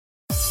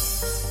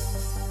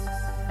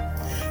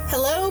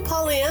Hello,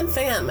 Polyam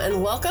fam,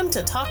 and welcome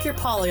to Talk Your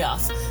Poly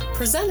Off,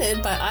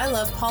 presented by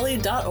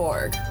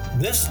ilovepoly.org.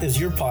 This is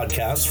your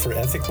podcast for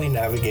ethically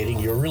navigating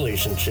your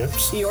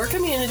relationships, Your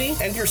community,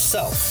 and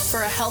yourself.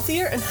 for a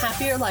healthier and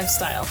happier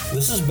lifestyle.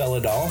 This is Bella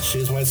Doll. She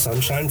is my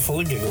sunshine full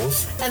of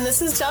giggles. And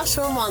this is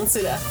Joshua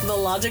Monsuda, the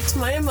logic to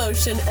my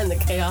emotion and the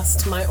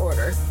chaos to my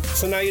order.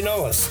 So now you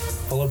know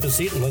us. Pull up a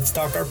seat and let's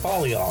talk our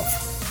poly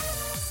off.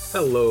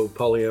 Hello,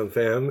 Polyam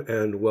fam,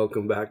 and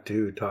welcome back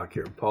to Talk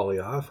Your Poly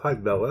Off. Hi,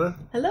 Bella.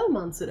 Hello,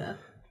 Monsuda.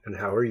 And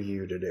how are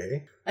you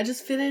today? I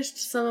just finished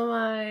some of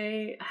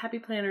my Happy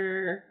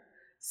Planner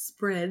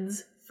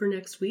spreads for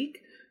next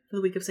week, for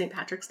the week of St.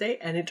 Patrick's Day,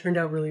 and it turned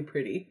out really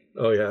pretty.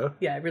 Oh, yeah?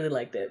 Yeah, I really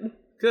liked it.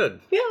 Good.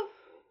 Yeah.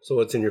 So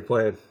what's in your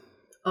plan?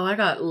 Oh, I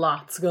got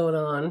lots going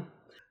on.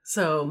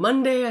 So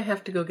Monday, I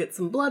have to go get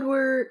some blood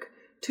work.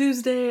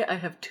 Tuesday, I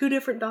have 2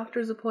 different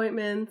doctor's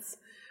appointments.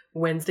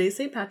 Wednesday is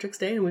St. Patrick's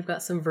Day, and we've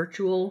got some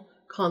virtual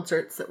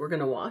concerts that we're going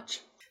to watch.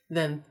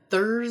 Then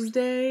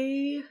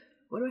Thursday,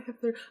 what do I have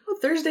there? Oh,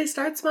 Thursday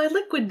starts my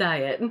liquid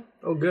diet.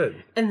 Oh,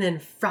 good. And then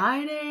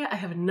Friday, I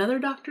have another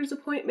doctor's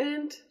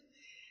appointment.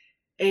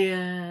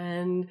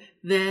 And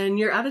then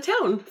you're out of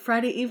town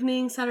Friday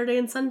evening, Saturday,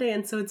 and Sunday,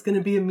 and so it's going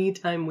to be a me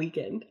time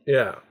weekend.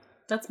 Yeah.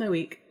 That's my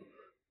week.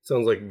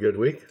 Sounds like a good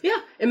week. Yeah,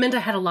 it meant I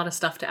had a lot of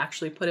stuff to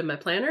actually put in my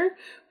planner,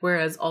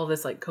 whereas all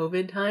this like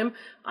COVID time,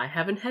 I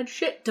haven't had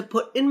shit to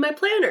put in my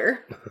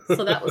planner.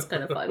 So that was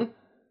kind of fun.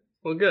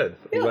 Well, good.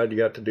 I'm glad you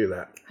got to do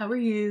that. How are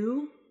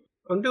you?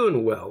 I'm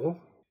doing well.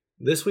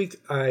 This week,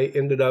 I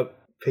ended up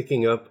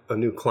picking up a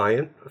new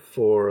client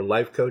for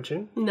life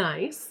coaching,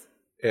 Nice.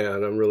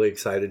 and I'm really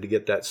excited to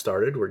get that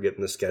started. We're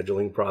getting the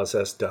scheduling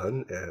process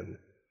done and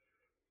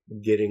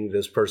getting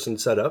this person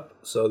set up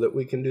so that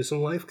we can do some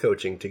life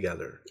coaching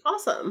together.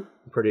 Awesome.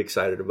 I'm pretty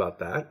excited about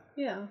that.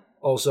 Yeah.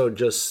 Also,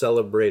 just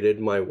celebrated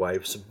my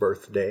wife's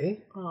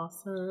birthday.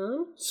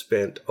 Awesome.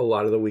 Spent a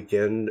lot of the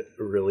weekend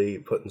really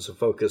putting some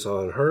focus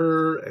on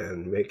her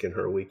and making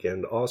her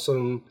weekend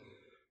awesome,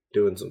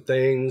 doing some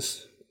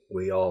things.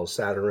 We all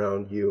sat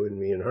around, you and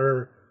me and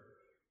her,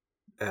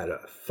 at a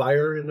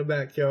fire in the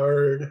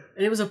backyard.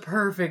 And it was a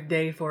perfect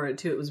day for it,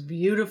 too. It was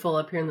beautiful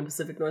up here in the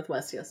Pacific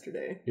Northwest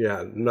yesterday.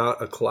 Yeah,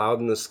 not a cloud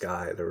in the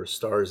sky. There were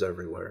stars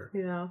everywhere.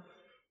 Yeah.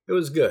 It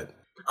was good.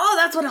 Oh,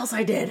 that's what else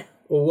I did.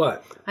 Well,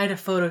 what? I had a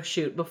photo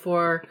shoot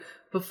before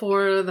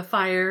the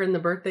fire and the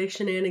birthday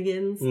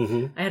shenanigans.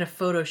 Mm-hmm. I had a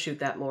photo shoot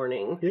that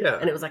morning. Yeah.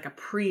 And it was like a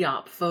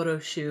pre-op photo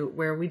shoot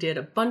where we did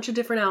a bunch of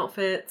different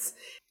outfits.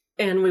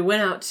 And we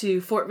went out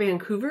to Fort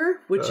Vancouver,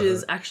 which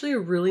is actually a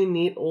really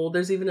neat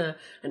there's even an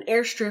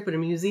airstrip and a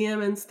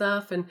museum and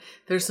stuff. And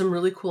there's some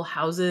really cool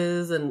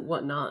houses and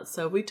whatnot.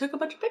 So we took a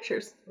bunch of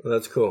pictures. Well,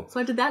 that's cool.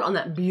 So I did that on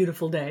that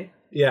beautiful day.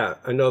 Yeah,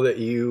 I know that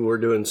you were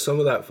doing some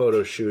of that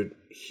photo shoot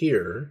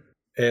here,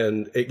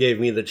 and it gave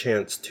me the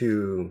chance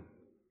to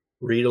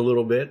read a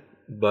little bit,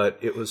 but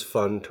it was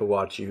fun to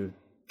watch you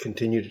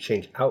continue to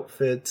change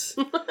outfits,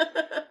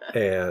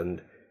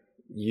 and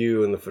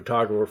you and the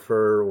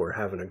photographer were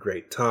having a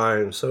great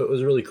time, so it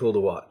was really cool to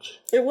watch.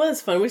 It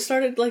was fun. We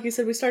started, like you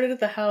said, we started at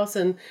the house,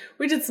 and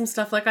we did some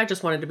stuff like I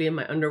just wanted to be in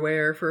my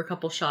underwear for a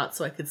couple shots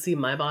so I could see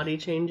my body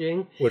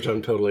changing. Which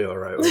I'm totally all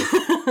right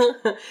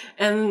with.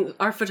 And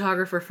our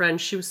photographer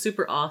friend, she was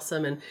super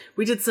awesome, and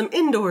we did some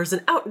indoors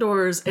and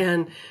outdoors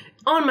and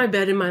on my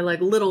bed in my like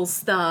little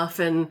stuff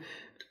and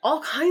all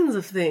kinds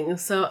of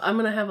things. So I'm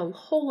going to have a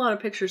whole lot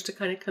of pictures to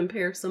kind of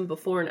compare some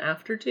before and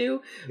after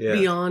to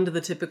beyond the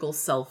typical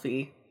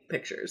selfie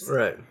pictures.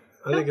 Right.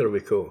 I think it'll be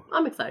cool.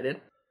 I'm excited.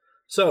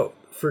 So,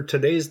 for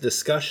today's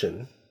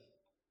discussion,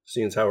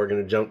 seeing as how we're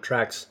going to jump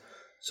tracks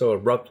so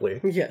abruptly,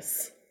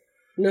 Yes.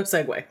 No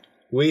segue.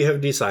 we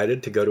have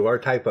decided to go to our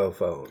typo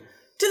phone.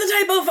 To the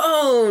typo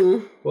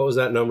phone! What was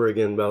that number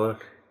again, Bella?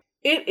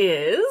 It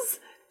is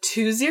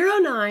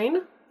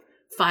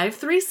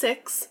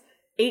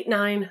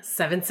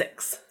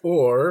 209-536-8976.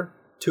 Or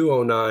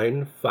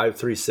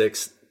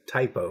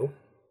 209-536-TYPO.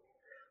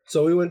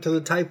 So we went to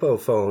the typo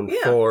phone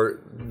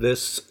for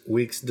this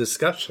week's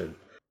discussion.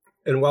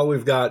 And while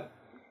we've got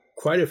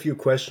quite a few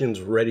questions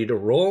ready to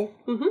roll,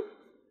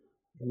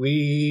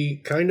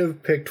 we kind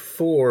of picked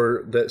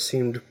 4 that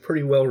seemed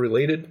pretty well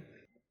related.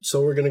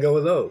 So we're going to go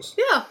with those.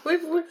 Yeah,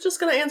 we're just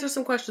going to answer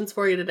some questions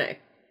for you today.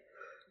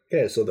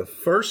 Okay, so the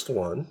first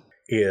one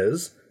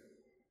is,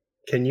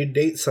 can you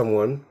date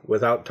someone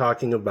without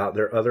talking about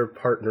their other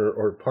partner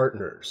or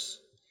partners?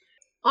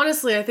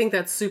 Honestly, I think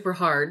that's super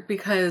hard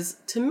because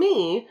to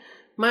me,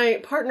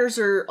 my partners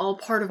are all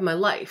part of my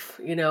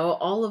life. You know,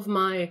 all of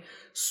my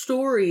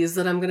stories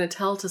that I'm going to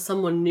tell to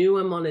someone new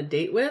I'm on a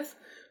date with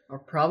are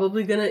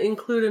probably going to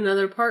include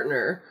another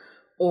partner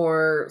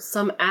or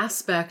some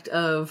aspect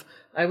of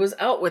I was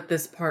out with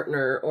this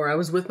partner or I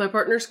was with my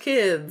partner's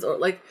kids or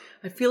like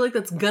I feel like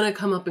that's going to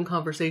come up in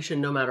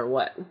conversation no matter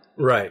what.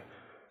 Right.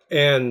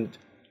 And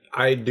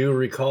I do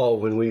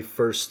recall when we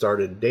first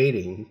started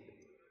dating,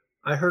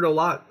 I heard a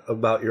lot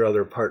about your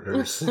other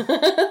partners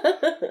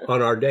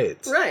on our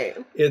dates. Right.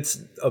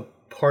 It's a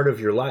part of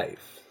your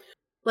life.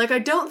 Like, I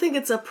don't think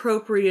it's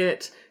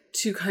appropriate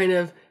to kind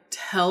of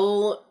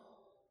tell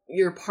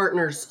your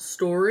partner's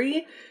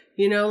story.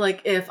 You know,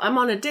 like if I'm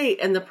on a date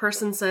and the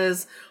person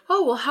says,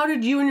 oh, well, how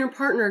did you and your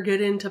partner get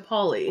into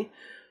poly?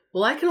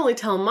 Well, I can only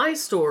tell my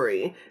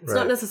story. It's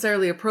not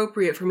necessarily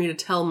appropriate for me to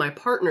tell my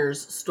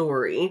partner's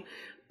story,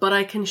 but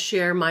I can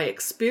share my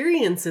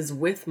experiences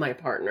with my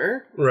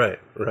partner. Right.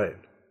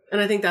 And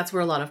I think that's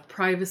where a lot of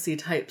privacy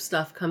type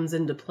stuff comes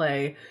into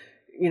play,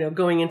 you know,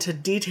 going into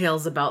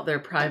details about their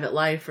private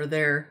life or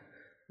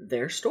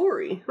their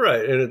story.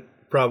 Right. And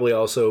it probably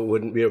also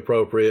wouldn't be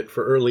appropriate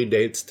for early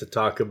dates to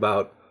talk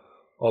about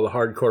all the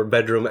hardcore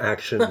bedroom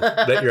action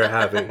that you're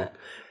having.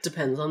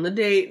 Depends on the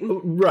date.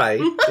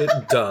 Right.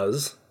 It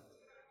does.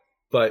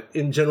 But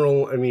in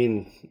general, I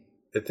mean,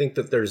 I think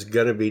that there's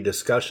going to be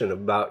discussion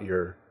about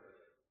your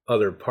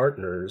other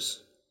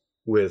partners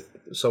with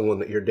someone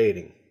that you're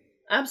dating.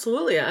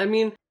 Absolutely. I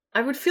mean,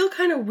 I would feel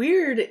kind of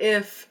weird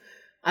if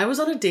I was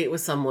on a date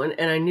with someone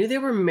and I knew they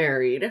were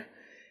married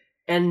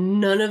and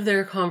none of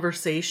their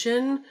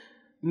conversation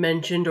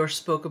mentioned or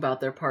spoke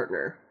about their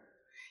partner.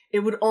 It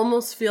would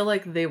almost feel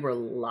like they were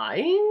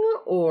lying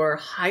or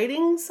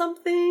hiding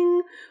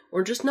something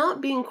or just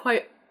not being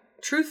quite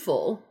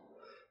truthful.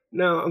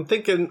 Now, I'm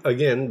thinking,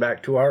 again,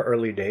 back to our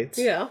early dates.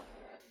 Yeah.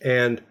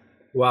 And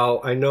while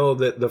I know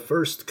that the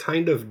first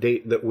kind of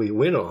date that we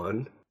went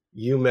on,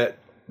 you met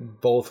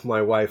both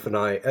my wife and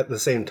I at the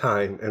same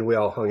time, and we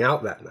all hung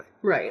out that night.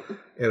 Right.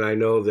 And I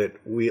know that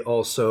we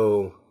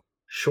also,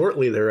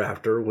 shortly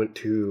thereafter, went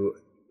to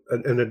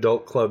an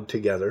adult club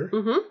together,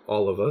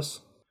 all of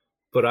us.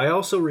 But I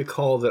also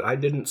recall that I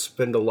didn't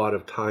spend a lot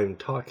of time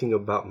talking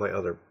about my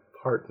other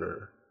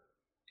partner.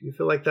 Do you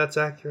feel like that's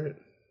accurate?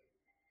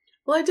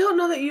 Well, I don't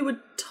know that you would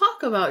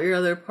talk about your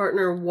other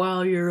partner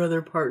while your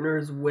other partner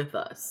is with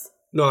us.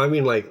 No, I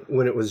mean like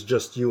when it was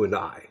just you and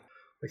I.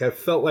 Like I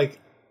felt like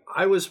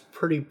I was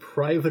pretty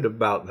private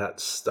about that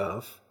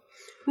stuff.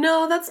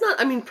 No, that's not,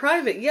 I mean,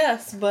 private,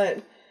 yes,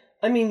 but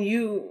I mean,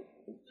 you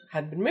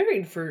had been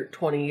married for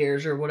 20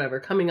 years or whatever,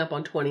 coming up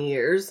on 20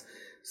 years.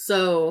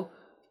 So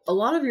a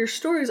lot of your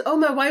stories, oh,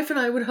 my wife and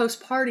I would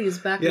host parties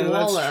back in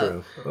Walla. Yeah, that's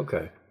true.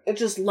 Okay. It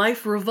just,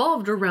 life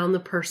revolved around the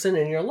person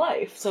in your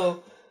life.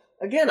 So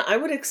again, I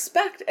would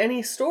expect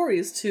any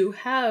stories to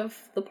have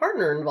the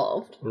partner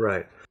involved.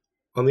 Right.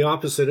 On the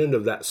opposite end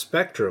of that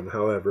spectrum,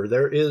 however,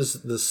 there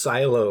is the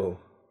silo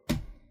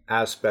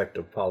aspect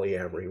of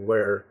polyamory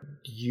where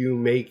you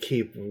may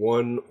keep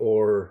one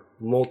or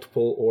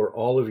multiple or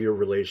all of your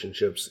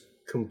relationships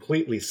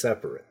completely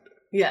separate.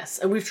 Yes,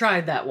 and we've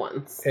tried that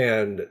once.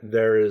 And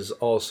there is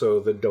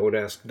also the don't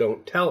ask,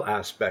 don't tell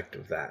aspect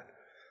of that,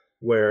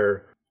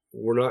 where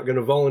we're not going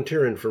to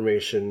volunteer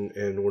information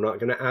and we're not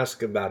going to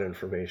ask about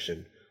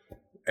information.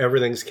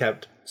 Everything's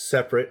kept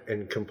separate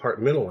and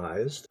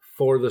compartmentalized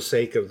for the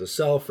sake of the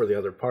self or the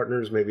other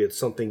partners. Maybe it's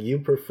something you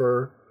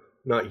prefer,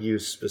 not you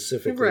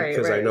specifically,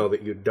 because I know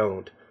that you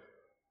don't.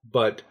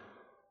 But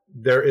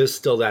there is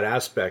still that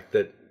aspect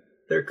that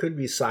there could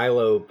be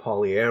silo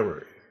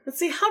polyamory. Let's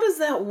see, how does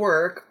that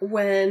work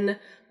when,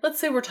 let's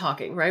say we're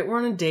talking, right? We're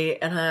on a date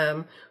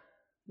and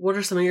what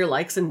are some of your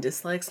likes and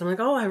dislikes? And I'm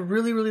like, oh, I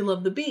really, really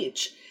love the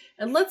beach.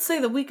 And let's say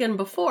the weekend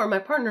before, my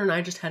partner and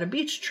I just had a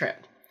beach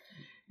trip.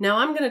 Now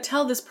I'm going to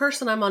tell this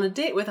person I'm on a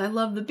date with, I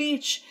love the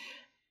beach.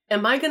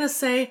 Am I going to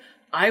say,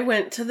 I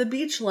went to the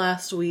beach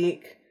last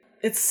week?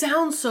 It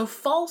sounds so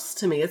false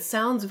to me. It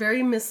sounds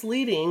very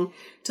misleading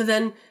to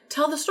then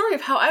tell the story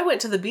of how I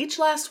went to the beach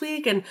last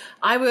week and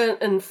I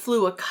went and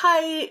flew a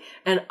kite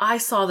and I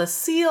saw the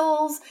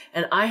seals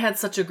and I had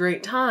such a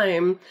great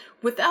time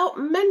without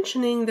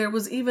mentioning there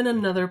was even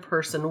another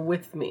person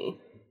with me.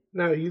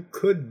 Now, you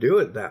could do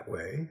it that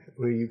way.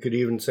 You could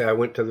even say, I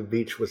went to the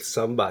beach with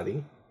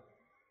somebody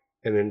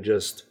and then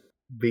just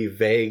be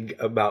vague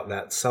about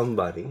that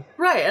somebody.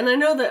 Right, and I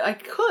know that I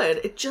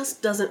could. It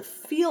just doesn't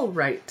feel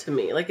right to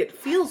me. Like, it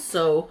feels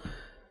so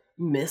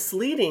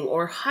misleading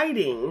or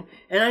hiding.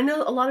 And I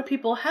know a lot of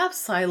people have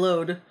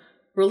siloed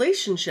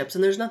relationships,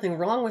 and there's nothing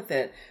wrong with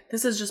it.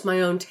 This is just my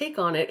own take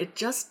on it. It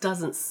just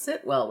doesn't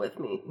sit well with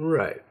me.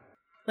 Right.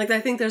 Like, I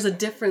think there's a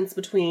difference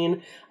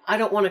between I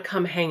don't want to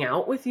come hang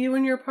out with you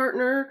and your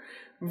partner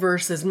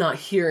versus not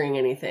hearing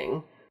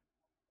anything.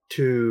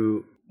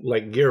 To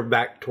gear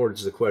back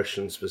towards the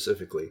question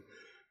specifically,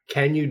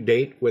 can you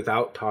date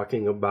without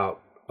talking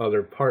about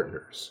other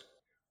partners?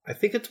 I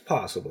think it's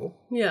possible.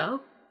 Yeah.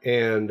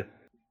 And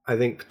I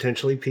think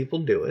potentially people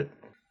do it.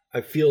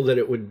 I feel that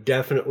it would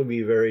definitely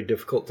be a very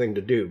difficult thing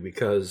to do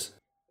because,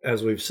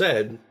 as we've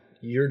said,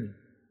 you're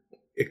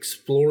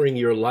exploring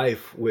your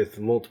life with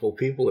multiple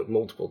people at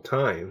multiple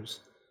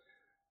times.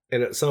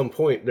 And at some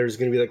point, there's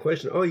going to be that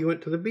question, oh, you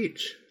went to the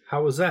beach.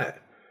 How was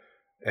that?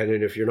 And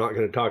then if you're not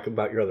going to talk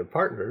about your other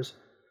partners,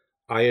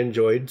 I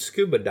enjoyed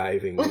scuba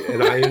diving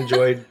and I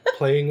enjoyed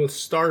playing with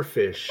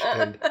starfish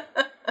and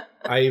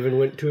I even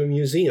went to a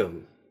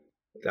museum.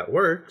 That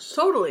works.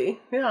 Totally,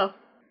 yeah.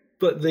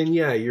 But then,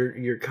 yeah,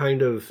 you're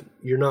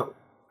not,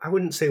 I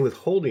wouldn't say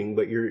withholding,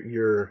 but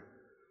you're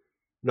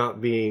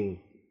not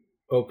being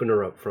open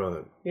or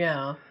upfront.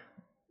 Yeah.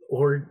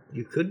 Or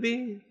you could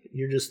be,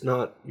 you're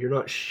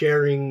not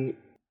sharing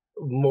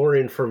more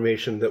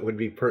information that would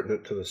be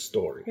pertinent to the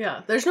story.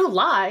 Yeah, there's no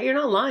lie. You're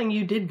not lying.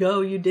 You did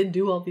go, you did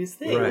do all these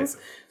things.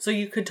 Right. So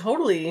you could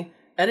totally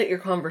edit your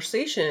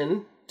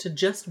conversation to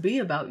just be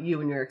about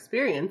you and your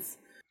experience.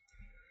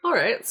 All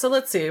right, so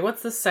let's see.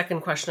 What's the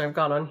second question I've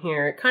got on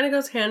here? It kind of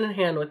goes hand in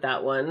hand with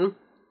that one.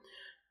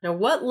 Now,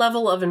 what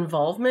level of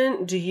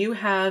involvement do you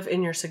have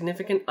in your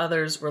significant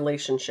other's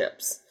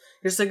relationships?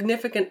 Your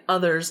significant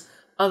other's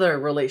other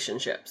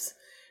relationships?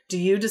 Do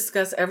you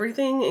discuss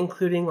everything,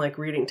 including like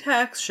reading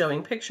text,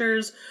 showing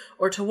pictures,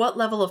 or to what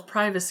level of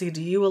privacy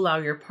do you allow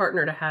your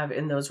partner to have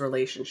in those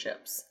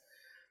relationships?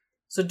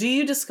 So do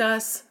you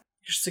discuss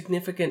your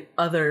significant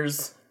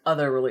other's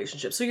other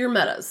relationships? So your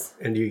metas.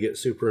 And you get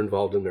super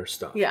involved in their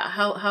stuff.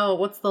 Yeah,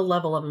 what's the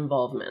level of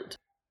involvement?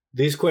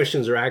 These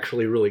questions are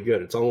actually really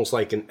good. It's almost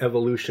like an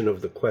evolution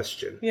of the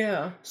question.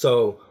 Yeah.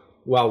 So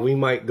while we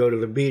might go to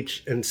the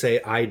beach and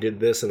say, I did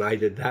this and I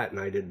did that and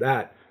I did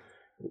that,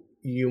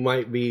 you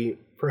might be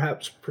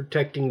perhaps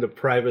protecting the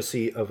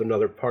privacy of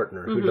another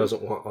partner who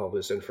doesn't want all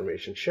this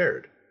information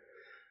shared.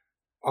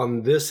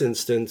 On this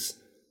instance,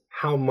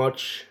 how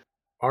much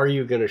are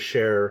you going to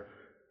share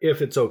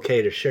if it's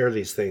okay to share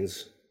these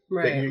things?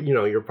 Right.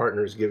 That your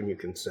partner is giving you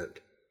consent.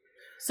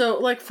 So,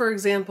 like, for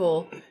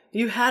example,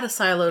 you had a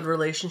siloed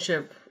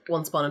relationship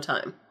once upon a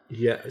time.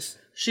 Yes.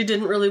 She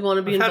didn't really want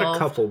to be involved. I've had a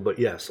couple, but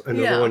yes, I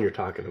know the one you're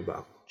talking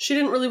about. She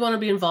didn't really want to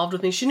be involved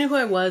with me. She knew who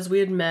I was. We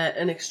had met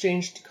and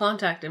exchanged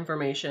contact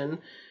information,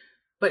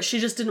 but she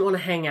just didn't want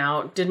to hang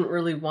out, didn't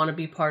really want to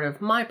be part of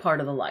my part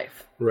of the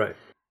life. Right.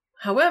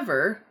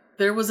 However,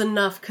 there was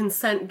enough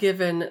consent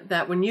given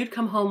that when you'd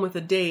come home with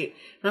a date,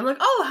 and I'm like,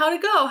 oh, how'd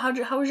it go?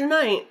 How was your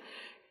night?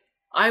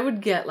 I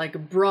would get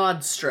like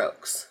broad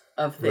strokes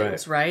of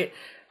things, right?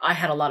 I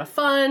had a lot of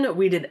fun.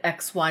 We did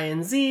X, Y,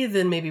 and Z.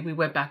 Then maybe we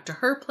went back to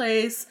her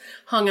place,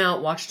 hung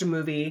out, watched a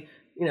movie,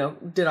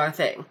 did our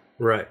thing.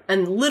 Right.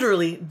 And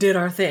literally did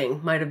our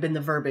thing might have been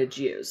the verbiage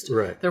used.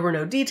 Right. There were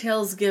no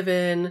details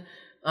given.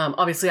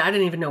 Obviously, I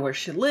didn't even know where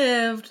she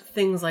lived,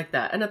 things like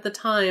that. And at the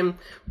time,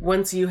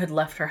 once you had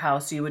left her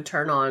house, you would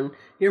turn on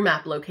your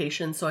map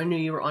location, so I knew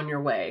you were on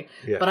your way.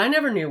 Yeah. But I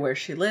never knew where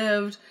she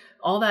lived.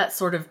 All that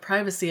sort of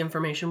privacy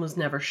information was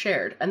never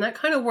shared. And that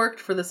kind of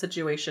worked for the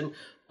situation,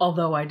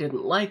 although I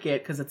didn't like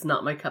it because it's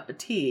not my cup of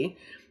tea.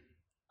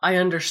 I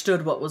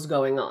understood what was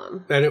going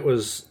on. And it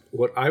was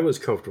what I was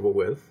comfortable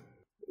with.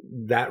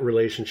 That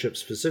relationship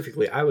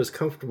specifically, I was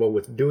comfortable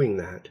with doing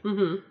that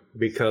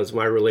because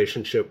my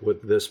relationship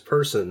with this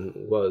person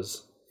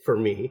was for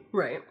me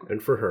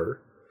and for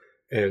her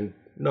and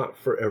not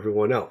for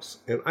everyone else.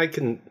 And I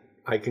can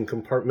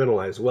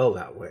compartmentalize well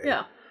that way.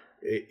 Yeah.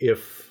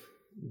 If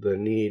the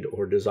need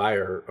or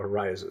desire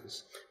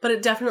arises. But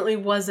it definitely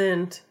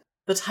wasn't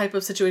the type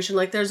of situation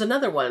like there's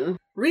another one.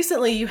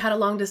 Recently, you had a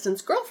long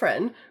distance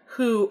girlfriend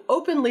who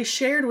openly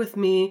shared with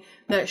me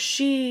that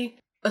she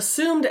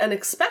assumed and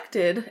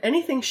expected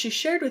anything she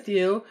shared with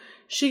you,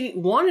 she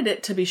wanted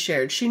it to be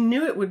shared. She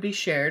knew it would be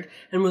shared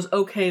and was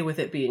okay with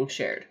it being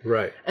shared.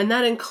 Right. And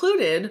that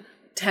included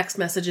text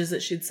messages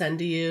that she'd send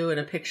to you and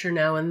a picture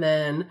now and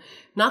then.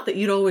 Not that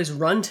you'd always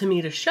run to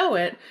me to show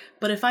it,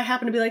 but if I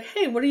happen to be like,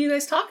 hey, what are you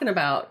guys talking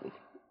about?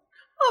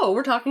 Oh,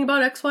 we're talking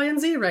about X, Y, and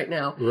Z right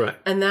now. Right.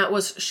 And that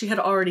was, she had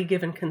already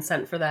given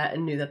consent for that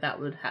and knew that that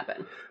would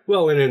happen.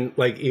 Well, and then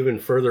like even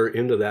further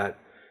into that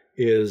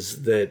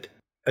is that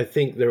I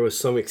think there was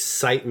some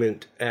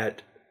excitement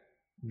at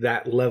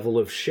that level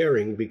of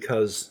sharing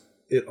because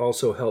it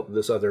also helped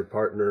this other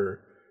partner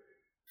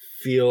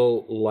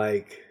feel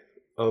like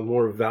a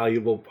more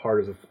valuable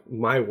part of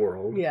my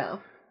world. Yeah.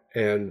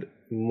 And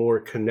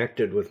more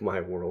connected with my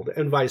world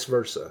and vice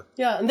versa.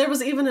 Yeah. And there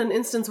was even an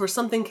instance where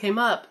something came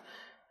up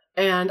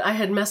and I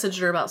had messaged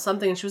her about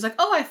something and she was like,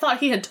 oh, I thought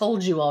he had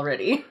told you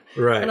already.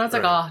 Right. And I was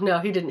like, oh, no,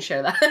 he didn't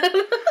share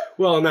that.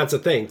 Well, and that's a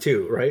thing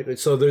too, right?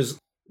 So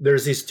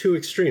there's these two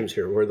extremes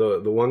here where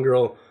the one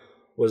girl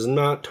was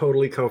not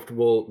totally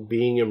comfortable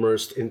being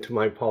immersed into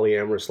my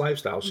polyamorous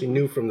lifestyle. She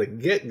knew from the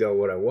get-go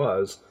what I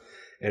was,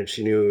 and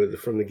she knew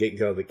from the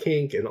get-go the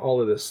kink and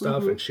all of this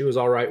stuff, and she was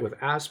all right with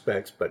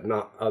aspects, but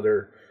not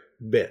other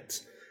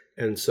bits.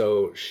 And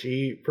so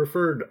she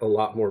preferred a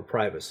lot more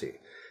privacy.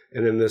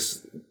 And then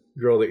this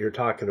girl that you're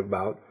talking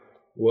about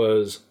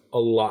was a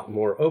lot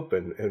more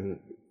open and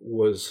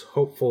was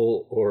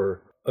hopeful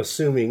or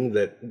assuming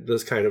that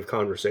this kind of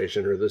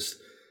conversation or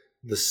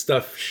the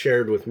stuff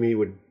shared with me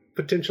would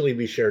potentially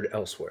be shared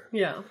elsewhere.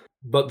 Yeah.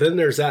 But then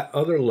there's that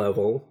other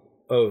level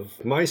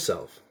of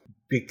myself.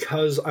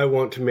 Because I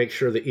want to make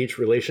sure that each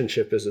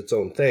relationship is its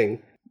own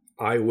thing,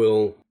 I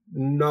will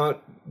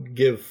not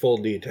give full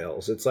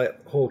details. It's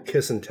like whole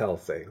kiss and tell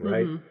thing,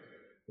 right?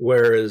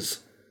 Whereas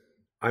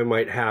I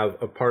might have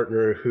a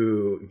partner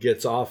who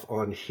gets off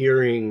on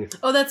hearing...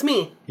 Oh, that's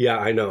me. Yeah,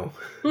 I know.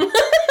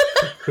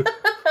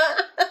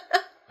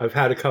 I've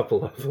had a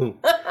couple of them.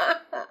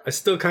 I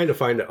still kind of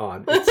find it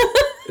odd.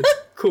 It's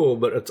cool,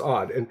 but it's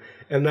odd.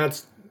 And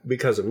that's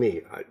because of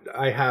me.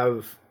 I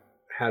have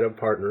had a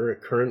partner,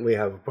 currently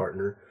have a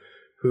partner,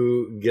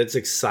 who gets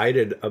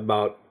excited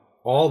about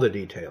all the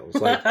details.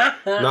 Like,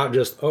 not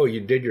just, oh,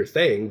 you did your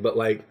thing, but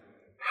like,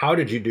 how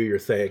did you do your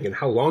thing, and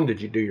how long did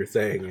you do your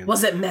thing? And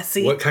was it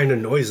messy? what kind of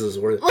noises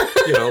were,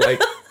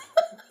 like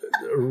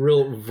a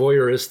real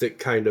voyeuristic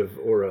kind of,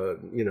 or a,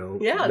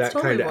 that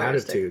totally kind of voyeuristic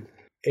attitude.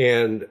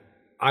 And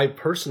I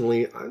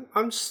personally,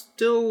 I'm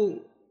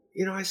still,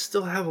 I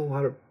still have a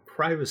lot of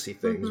privacy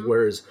things,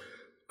 whereas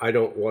I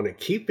don't want to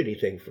keep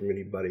anything from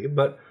anybody,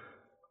 but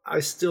I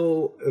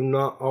still am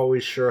not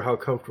always sure how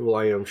comfortable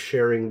I am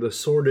sharing the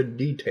sordid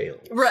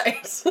details.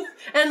 Right.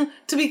 And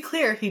to be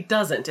clear, he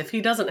doesn't. If he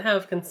doesn't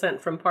have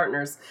consent from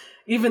partners,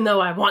 even though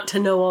I want to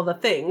know all the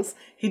things,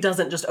 he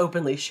doesn't just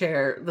openly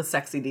share the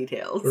sexy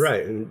details.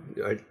 Right. And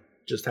I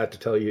just have to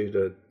tell you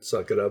to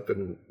suck it up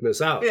and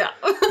miss out. Yeah.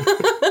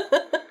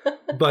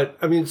 But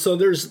I mean, so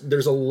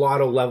there's a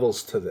lot of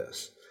levels to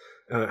this.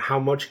 How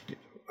much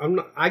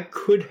I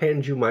could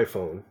hand you my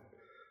phone.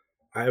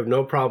 I have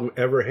no problem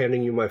ever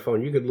handing you my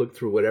phone. You could look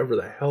through whatever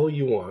the hell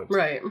you want.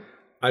 Right.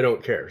 I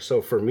don't care.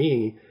 So for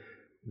me,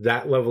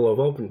 that level of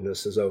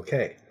openness is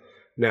okay.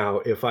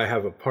 Now, if I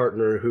have a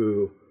partner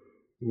who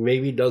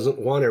maybe doesn't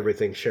want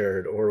everything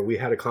shared, or we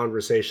had a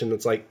conversation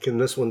that's like, can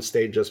this one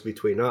stay just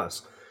between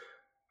us?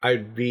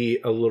 I'd be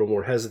a little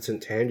more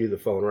hesitant to hand you the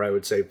phone, or I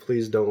would say,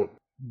 please don't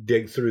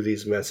dig through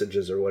these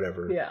messages or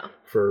whatever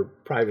for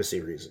privacy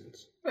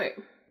reasons. Right.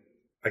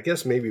 I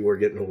guess maybe we're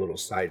getting a little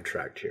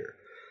sidetracked here.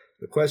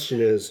 The question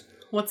is,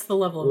 what's the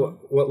level of...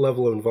 what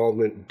level of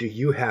involvement do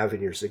you have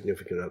in your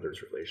significant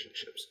other's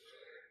relationships?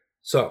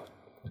 So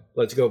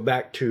let's go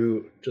back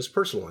to just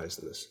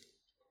personalizing this.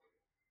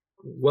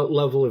 What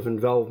level of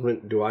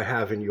involvement do I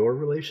have in your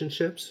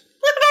relationships?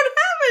 I don't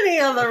have any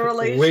other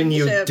relationships. When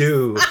you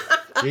do,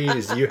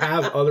 geez, you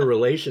have other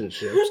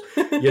relationships.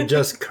 You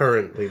just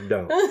currently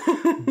don't.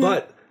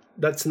 But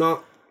that's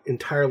not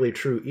entirely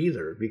true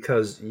either,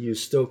 because you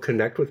still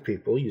connect with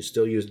people, you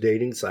still use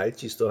dating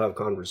sites, you still have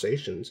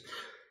conversations,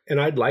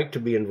 and I'd like to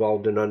be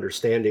involved in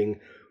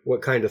understanding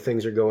what kind of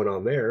things are going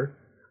on there.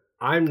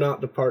 I'm not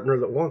the partner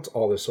that wants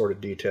all this sort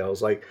of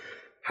details, like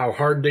how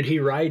hard did he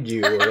ride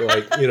you, or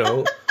like,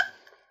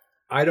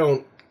 I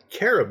don't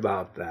care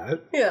about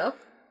that. Yeah.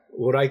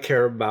 What I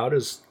care about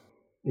is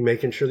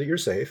making sure that you're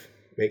safe,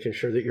 making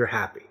sure that you're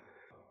happy.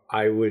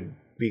 I would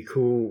be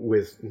cool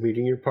with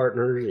meeting your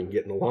partners and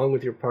getting along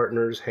with your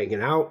partners,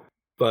 hanging out,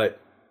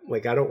 but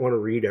like, I don't want to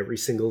read every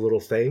single little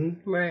thing.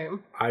 Right.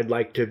 I'd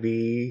like to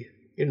be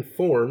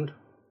informed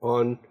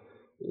on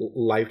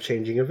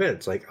life-changing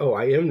events, like, oh,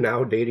 I am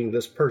now dating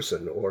this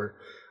person, or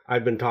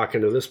I've been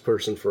talking to this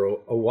person for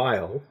a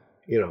while,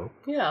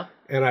 Yeah.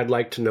 And I'd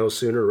like to know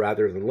sooner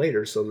rather than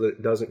later, so that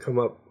it doesn't come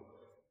up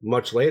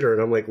much later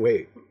and I'm like,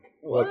 wait,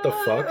 what the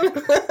fuck?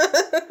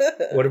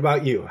 What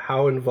about you?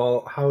 How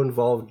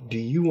involved do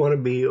you want to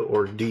be,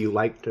 or do you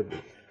like to be?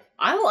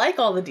 I like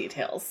all the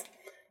details.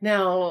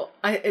 Now,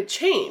 it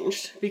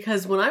changed,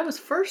 because when I was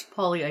first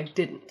poly, I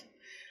didn't.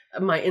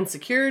 My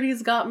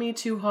insecurities got me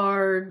too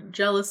hard,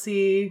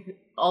 jealousy,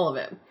 all of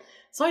it.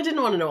 So I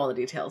didn't want to know all the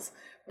details.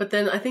 But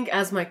then I think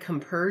as my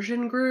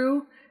compersion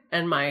grew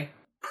and my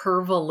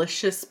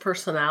pervalicious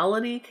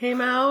personality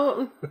came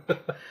out...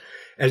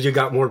 As you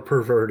got more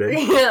perverted.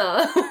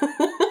 Yeah.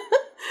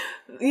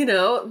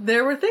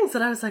 There were things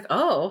that I was like,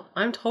 oh,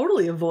 I'm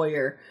totally a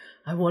voyeur.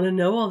 I want to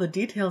know all the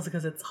details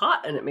because it's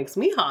hot and it makes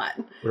me hot.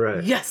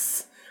 Right.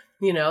 Yes.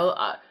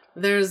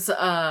 There's...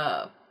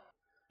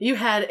 You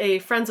had a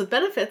Friends with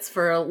Benefits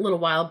for a little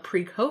while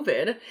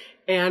pre-COVID,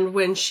 and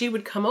when she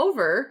would come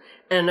over,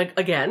 and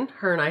again,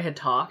 her and I had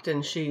talked,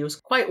 and she was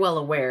quite well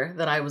aware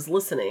that I was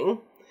listening,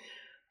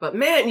 but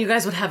man, you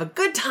guys would have a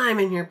good time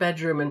in your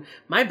bedroom, and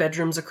my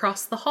bedroom's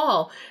across the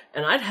hall,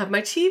 and I'd have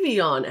my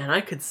TV on, and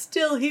I could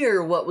still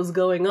hear what was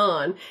going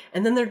on,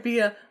 and then there'd be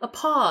a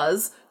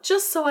pause,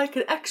 just so I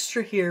could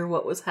extra hear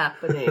what was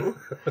happening.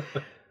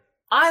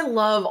 I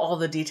love all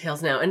the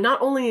details now. And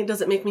not only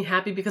does it make me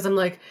happy because I'm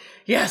like,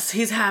 yes,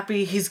 he's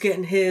happy. He's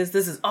getting his.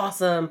 This is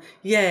awesome.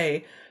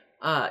 Yay.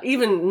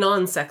 Even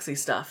non-sexy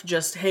stuff.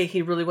 Just, hey,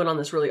 he really went on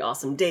this really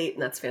awesome date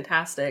and that's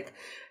fantastic.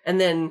 And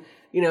then,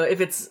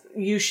 if it's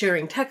you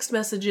sharing text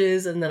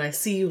messages and then I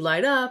see you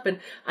light up and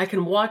I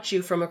can watch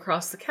you from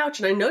across the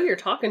couch and I know you're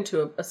talking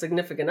to a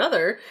significant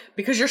other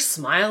because you're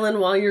smiling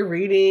while you're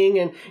reading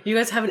and you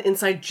guys have an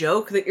inside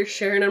joke that you're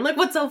sharing. I'm like,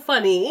 what's so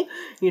funny?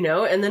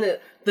 And then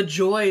the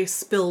joy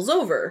spills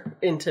over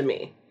into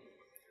me.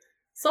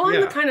 So I'm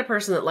the kind of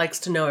person that likes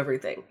to know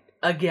everything.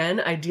 Again,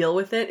 I deal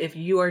with it if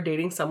you are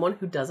dating someone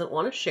who doesn't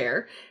want to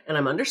share, and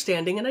I'm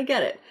understanding and I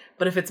get it.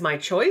 But if it's my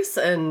choice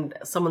and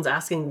someone's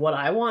asking what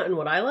I want and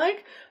what I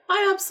like,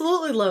 I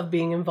absolutely love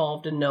being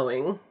involved in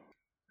knowing.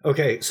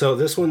 Okay, so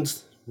this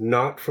one's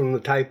not from the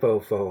typo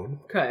phone.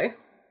 Okay.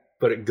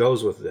 But it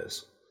goes with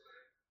this.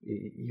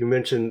 You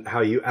mentioned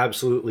how you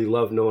absolutely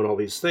love knowing all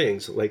these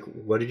things. Like,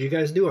 what did you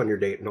guys do on your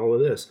date and all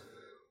of this?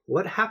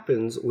 What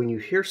happens when you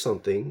hear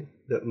something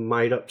that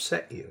might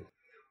upset you?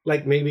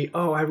 Like maybe,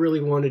 oh, I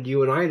really wanted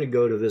you and I to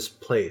go to this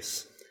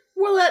place.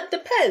 Well, that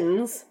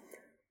depends.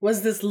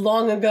 Was this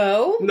long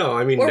ago? No,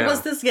 I mean Or now.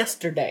 was this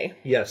yesterday?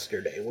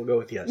 Yesterday. We'll go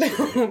with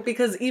yesterday.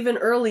 Because even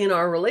early in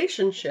our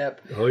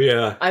relationship, Oh,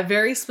 yeah. I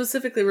very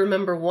specifically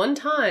remember one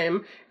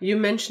time you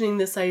mentioning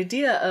this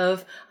idea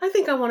of, I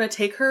think I want to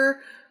take her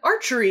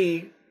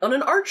on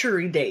an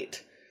archery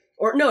date.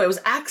 Or no, it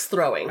was axe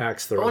throwing.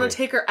 Axe throwing. I want to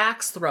take her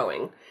axe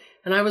throwing.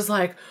 And I was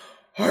like,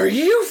 are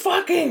you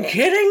fucking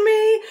kidding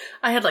me?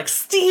 I had like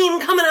steam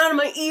coming out of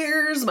my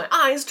ears. My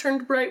eyes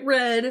turned bright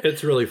red.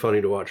 It's really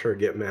funny to watch her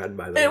get mad,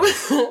 by the way.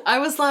 I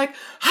was like,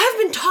 I've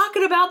been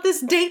talking about this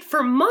date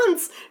for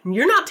months. And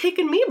you're not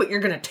taking me, but you're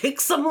going to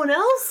take someone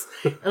else?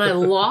 And I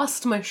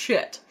lost my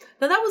shit.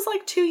 Now, that was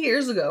like 2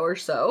 years ago or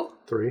so.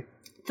 3.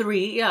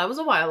 3, yeah, it was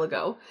a while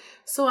ago.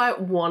 So I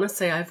want to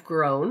say I've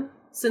grown.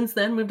 Since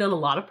then, we've done a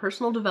lot of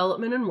personal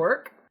development and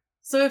work.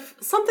 So if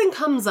something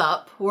comes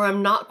up where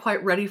I'm not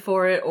quite ready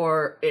for it,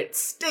 or it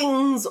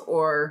stings,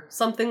 or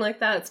something like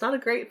that, it's not a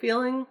great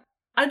feeling.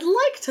 I'd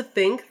like to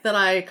think that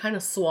I kind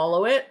of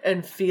swallow it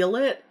and feel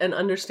it and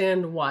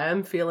understand why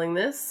I'm feeling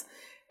this.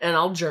 And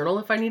I'll journal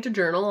if I need to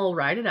journal. I'll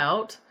write it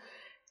out.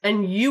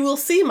 And you will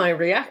see my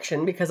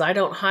reaction because I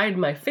don't hide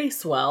my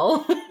face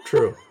well.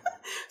 True.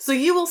 So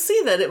you will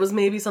see that it was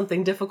maybe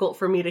something difficult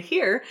for me to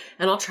hear.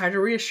 And I'll try to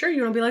reassure you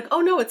and I'll be like, oh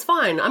no, it's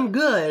fine. I'm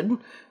good.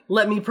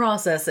 Let me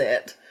process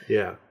it.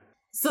 Yeah.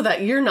 So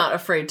that you're not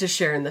afraid to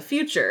share in the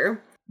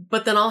future.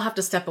 But then I'll have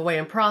to step away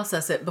and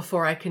process it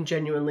before I can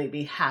genuinely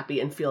be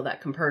happy and feel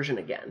that compersion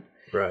again.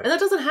 Right. And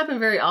that doesn't happen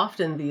very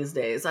often these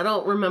days. I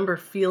don't remember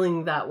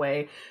feeling that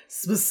way,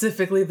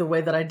 specifically the way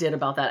that I did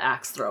about that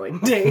axe throwing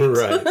date.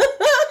 Right.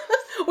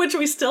 Which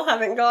we still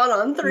haven't gone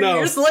on 3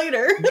 years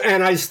later.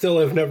 And I still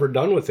have never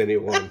done with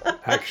anyone,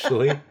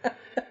 actually.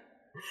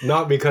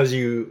 Not because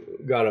you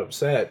got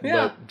upset,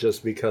 but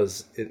just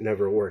because it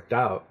never worked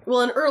out.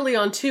 Well, and early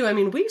on, too, I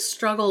mean, we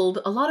struggled.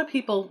 A lot of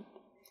people,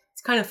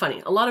 it's kind of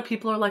funny. A lot of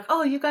people are like,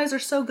 oh, you guys are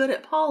so good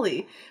at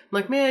poly. I'm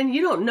like, man,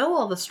 you don't know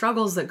all the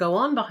struggles that go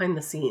on behind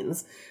the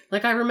scenes.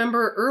 Like, I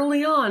remember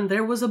early on,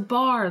 there was a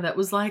bar that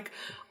was like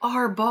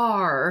our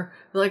bar.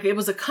 Like, it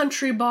was a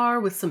country bar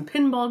with some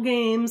pinball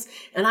games,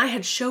 and I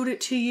had showed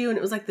it to you, and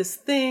it was like this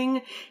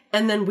thing.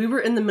 And then we were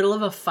in the middle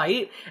of a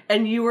fight,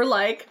 and you were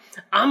like,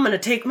 I'm going to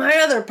take my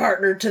other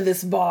partner to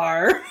this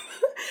bar.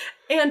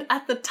 And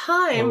at the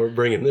time... Oh, we're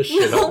bringing this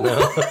shit up now.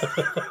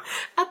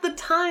 At the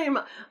time,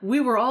 we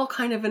were all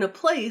kind of in a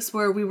place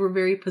where we were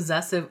very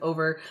possessive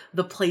over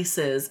the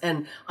places,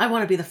 and I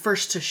want to be the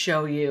first to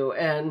show you,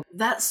 and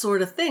that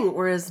sort of thing.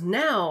 Whereas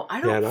now,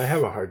 I don't... Yeah, and I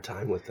have a hard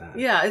time with that.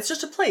 Yeah, it's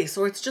just a place,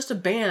 or it's just a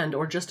band,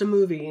 or just a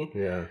movie.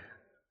 Yeah.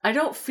 I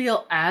don't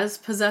feel as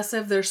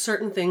possessive. There's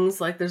certain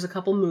things, like there's a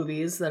couple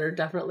movies that are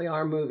definitely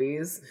our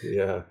movies.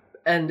 Yeah.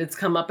 And it's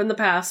come up in the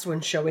past when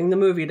showing the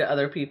movie to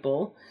other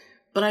people.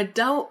 But I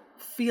don't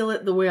feel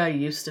it the way I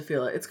used to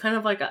feel it. It's kind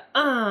of like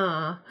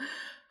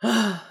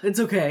it's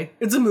okay.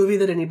 It's a movie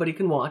that anybody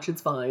can watch.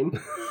 It's fine.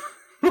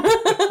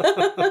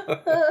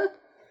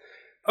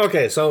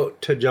 Okay, so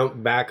to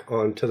jump back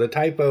onto the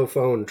typo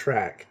phone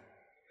track.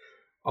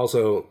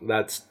 Also,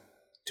 that's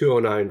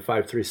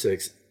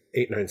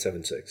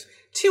 209-536-8976.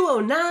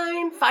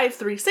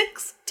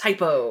 209-536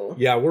 typo.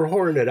 Yeah, we're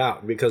whoring it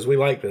out because we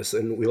like this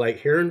and we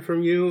like hearing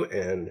from you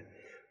and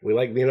we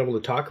like being able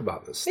to talk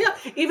about this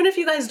stuff. Yeah, even if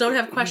you guys don't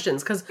have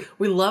questions, because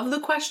we love the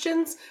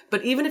questions,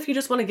 but even if you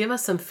just want to give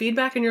us some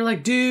feedback and you're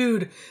like,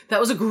 dude, that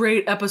was a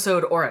great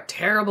episode or a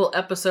terrible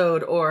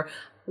episode, or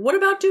what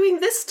about doing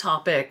this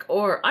topic,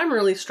 or I'm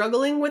really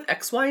struggling with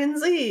X, Y, and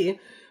Z.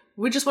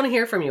 We just want to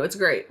hear from you. It's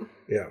great.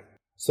 Yeah.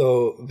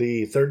 So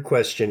the third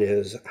question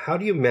is, how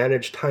do you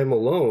manage time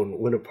alone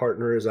when a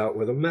partner is out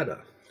with a meta?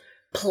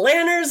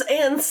 Planners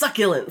and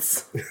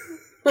succulents.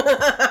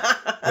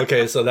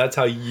 Okay, so that's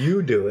how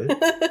you do it.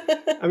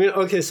 I mean,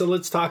 okay, so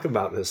let's talk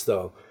about this,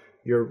 though.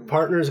 Your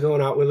partner's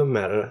going out with a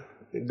meta,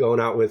 going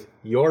out with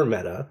your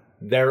meta,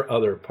 their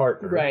other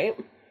partner. Right.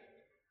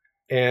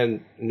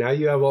 And now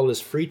you have all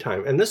this free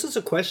time. And this is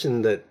a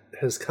question that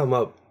has come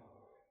up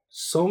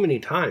so many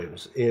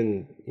times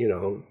in,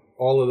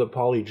 all of the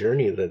poly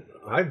journey that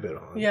I've been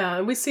on. Yeah,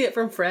 and we see it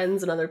from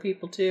friends and other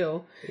people,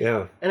 too.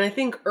 Yeah. And I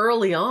think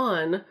early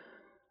on,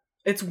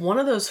 it's one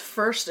of those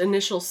first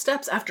initial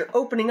steps after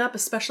opening up,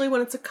 especially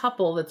when it's a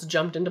couple that's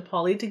jumped into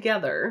poly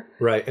together.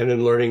 Right, and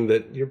then learning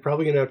that you're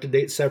probably going to have to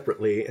date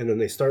separately, and then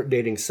they start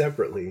dating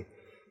separately.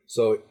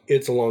 So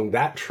it's along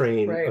that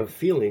train of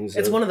feelings.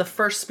 It's one of the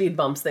first speed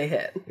bumps they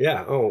hit.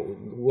 Yeah,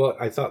 well,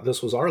 I thought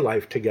this was our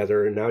life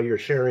together, and now you're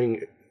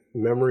sharing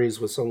memories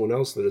with someone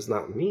else that is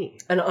not me.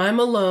 And I'm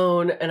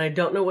alone, and I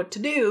don't know what to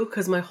do,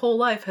 because my whole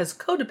life has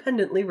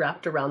codependently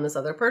wrapped around this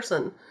other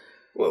person.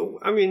 Well,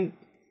 I mean...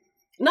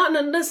 Not in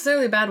a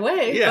necessarily bad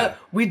way, but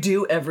we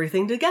do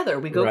everything together.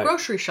 We go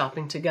grocery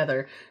shopping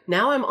together.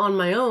 Now I'm on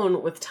my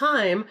own with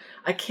time.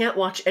 I can't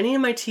watch any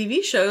of my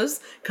TV shows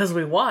because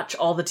we watch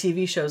all the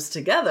TV shows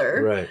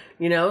together. Right.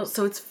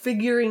 So it's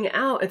figuring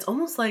out. It's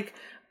almost like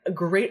a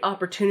great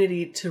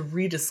opportunity to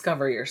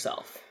rediscover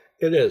yourself.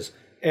 It is.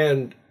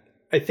 And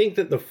I think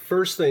that the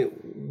first thing,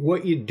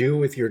 what you do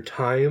with your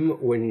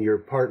time when your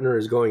partner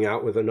is going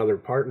out with another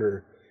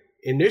partner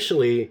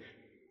initially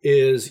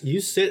is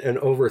you sit and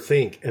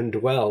overthink and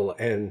dwell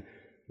and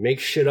make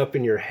shit up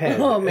in your head.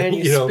 Oh man, and,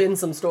 you spin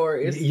some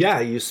stories. Yeah,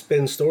 you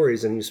spin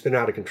stories and you spin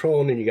out of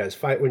control, and then you guys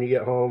fight when you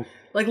get home.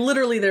 Like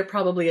literally they're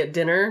probably at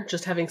dinner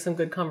just having some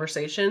good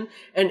conversation,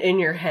 and in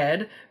your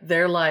head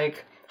they're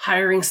like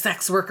hiring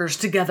sex workers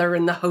together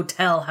in the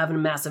hotel having a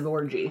massive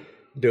orgy.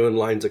 Doing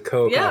lines of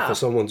coke Yeah. off of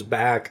someone's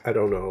back. I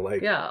don't know.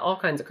 Like, Yeah, all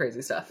kinds of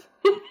crazy stuff.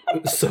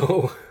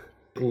 so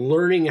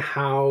learning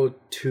how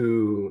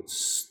to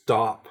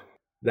stop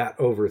that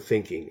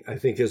overthinking, I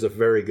think, is a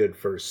very good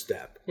first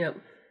step. Yep.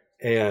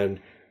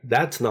 And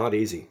that's not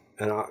easy.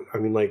 And I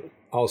mean, like,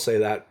 I'll say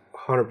that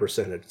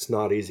 100%. It's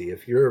not easy.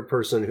 If you're a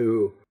person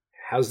who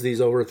has these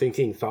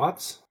overthinking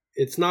thoughts,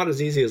 it's not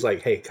as easy as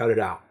like, hey, cut it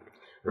out.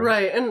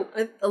 Right. And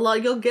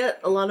you'll get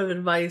a lot of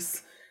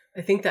advice.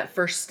 I think that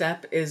first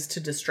step is to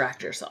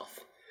distract yourself.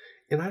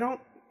 And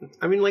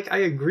I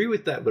agree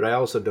with that, but I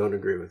also don't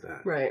agree with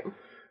that. Right.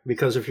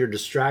 Because if you're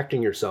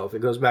distracting yourself,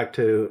 it goes back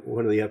to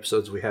one of the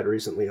episodes we had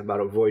recently about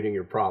avoiding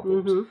your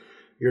problems. Mm-hmm.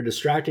 You're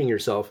distracting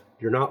yourself.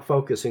 You're not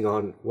focusing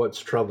on what's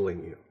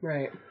troubling you.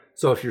 Right.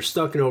 So if you're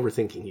stuck in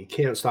overthinking, you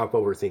can't stop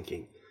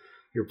overthinking.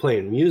 You're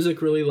playing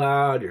music really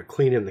loud. You're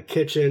cleaning the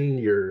kitchen.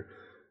 You're,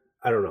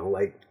 I don't know,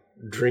 like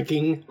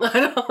drinking.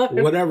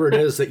 Whatever it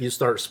is that you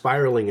start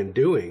spiraling and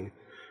doing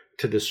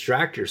to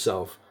distract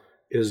yourself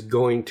is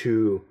going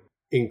to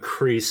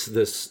increase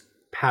this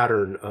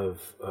pattern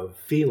of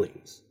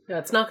feelings. Yeah,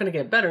 it's not going to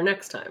get better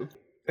next time.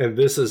 And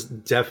this is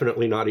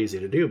definitely not easy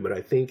to do, but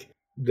I think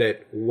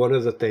that one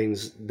of the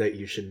things that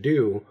you should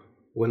do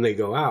when they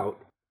go out,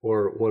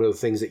 or one of the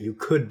things that you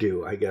could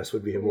do, I guess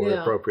would be a more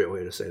appropriate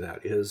way to say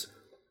that, is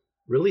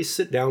really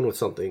sit down with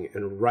something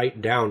and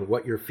write down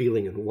what you're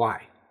feeling and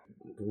why.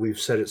 We've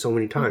said it so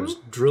many times.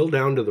 Mm-hmm. Drill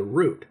down to the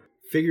root.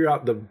 Figure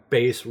out the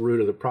base root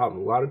of the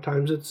problem. A lot of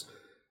times it's,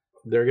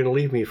 they're going to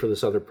leave me for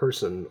this other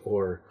person,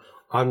 or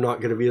I'm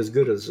not going to be as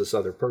good as this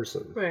other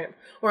person. Right.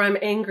 Or I'm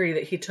angry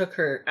that he took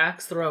her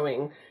axe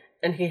throwing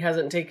and he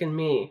hasn't taken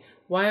me.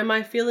 Why am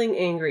I feeling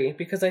angry?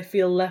 Because I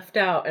feel left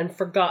out and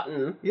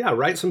forgotten. Yeah,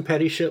 write some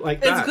petty shit like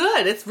that. It's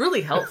good. It's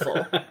really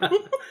helpful.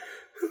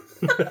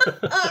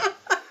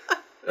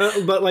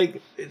 But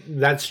like,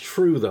 that's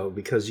true though,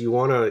 because you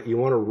want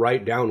to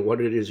write down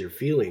what it is you're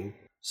feeling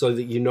so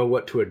that you know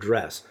what to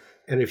address.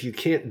 And if you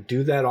can't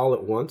do that all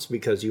at once,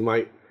 because you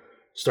might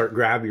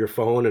grab your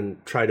phone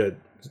and try to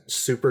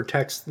super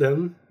text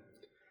them,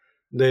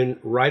 then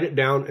write it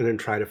down and then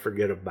try to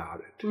forget about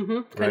it.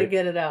 Mm-hmm. Kind of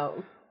get it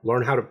out.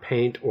 Learn how to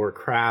paint or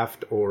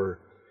craft or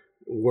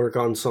work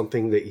on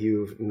something that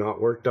you've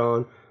not worked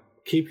on.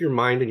 Keep your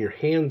mind and your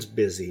hands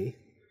busy,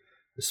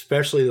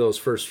 especially those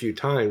first few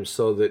times,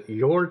 so that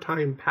your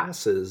time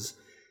passes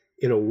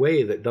in a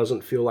way that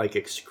doesn't feel like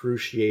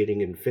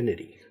excruciating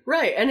infinity.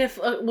 Right, and if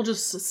we'll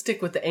just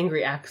stick with the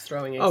angry axe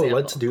throwing example. Oh,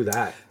 let's do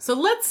that. So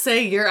let's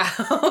say you're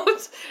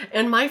out,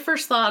 and my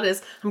first thought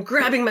is, I'm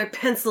grabbing my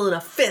pencil in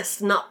a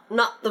fist, not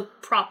the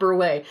proper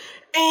way,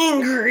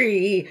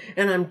 angry,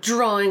 and I'm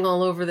drawing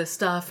all over this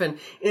stuff, and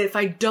if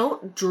I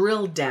don't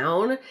drill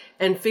down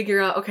and figure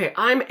out, okay,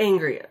 I'm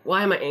angry.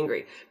 Why am I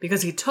angry?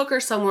 Because he took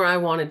her somewhere I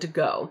wanted to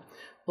go.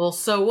 Well,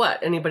 so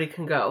what? Anybody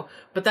can go.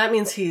 But that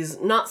means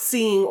he's not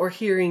seeing or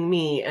hearing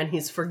me, and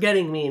he's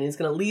forgetting me, and he's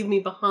going to leave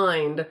me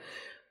behind.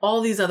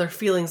 All these other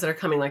feelings that are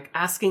coming, like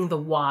asking the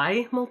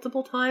why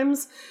multiple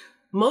times,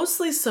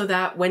 mostly so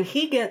that when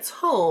he gets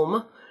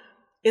home,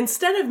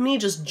 instead of me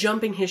just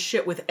jumping his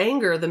shit with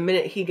anger the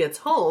minute he gets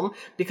home,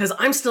 because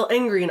I'm still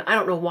angry and I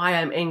don't know why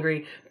I'm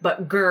angry,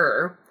 but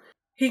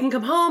he can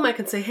come home, I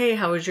can say, hey,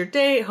 how was your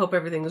date? Hope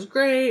everything is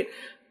great.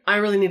 I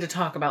really need to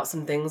talk about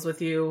some things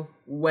with you.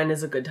 When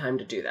is a good time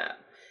to do that?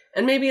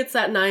 And maybe it's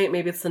that night,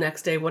 maybe it's the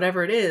next day,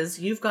 whatever it is,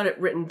 you've got it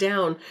written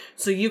down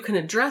so you can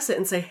address it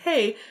and say,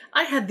 hey,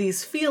 I had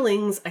these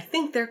feelings. I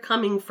think they're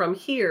coming from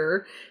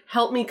here.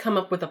 Help me come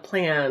up with a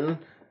plan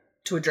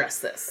to address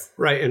this.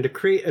 Right. And to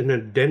create an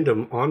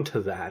addendum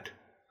onto that,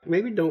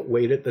 maybe don't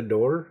wait at the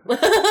door,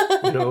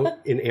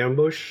 in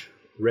ambush,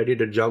 ready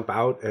to jump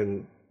out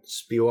and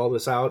spew all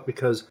this out,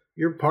 because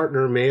your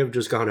partner may have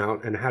just gone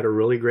out and had a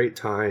really great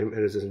time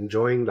and is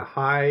enjoying the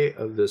high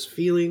of this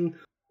feeling.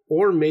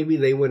 Or maybe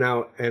they went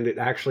out and it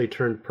actually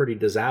turned pretty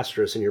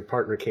disastrous and your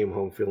partner came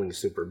home feeling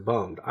super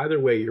bummed. Either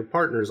way, your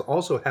partner is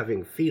also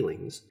having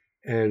feelings,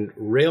 and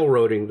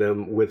railroading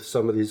them with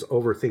some of these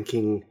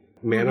overthinking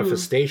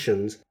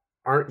manifestations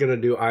aren't going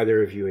to do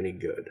either of you any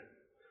good.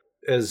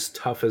 As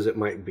tough as it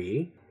might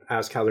be,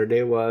 ask how their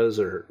day was,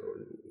 or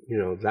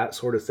that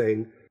sort of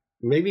thing.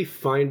 Maybe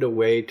find a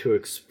way to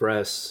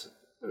express,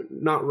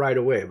 not right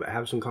away, but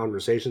have some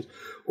conversations.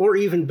 Or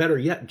even better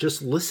yet,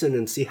 just listen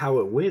and see how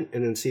it went,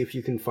 and then see if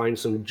you can find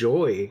some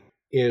joy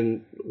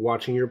in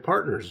watching your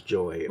partner's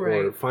joy,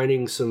 right, or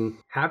finding some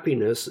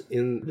happiness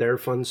in their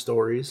fun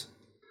stories,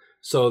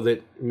 so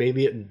that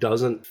maybe it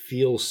doesn't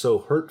feel so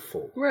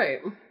hurtful. Right.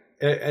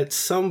 At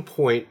some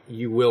point,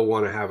 you will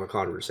want to have a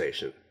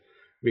conversation,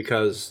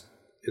 because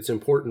it's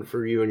important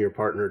for you and your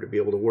partner to be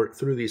able to work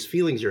through these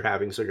feelings you're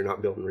having so you're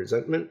not building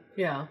resentment.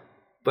 Yeah.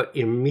 but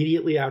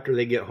immediately after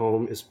they get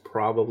home is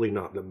probably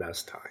not the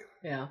best time.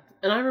 Yeah.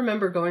 And I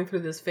remember going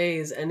through this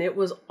phase and it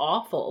was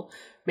awful.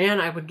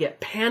 Man, I would get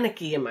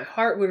panicky and my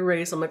heart would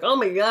race. I'm like, oh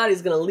my God,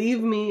 he's going to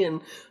leave me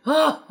and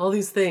all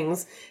these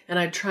things. And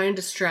I'd try and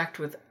distract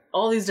with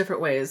all these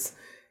different ways.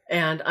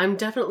 And I'm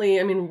definitely,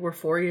 I mean, we're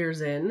 4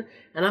 years in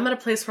and I'm at a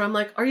place where I'm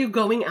like, are you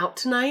going out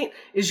tonight?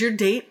 Is your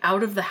date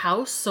out of the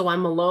house so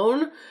I'm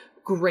alone?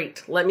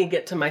 Great. Let me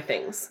get to my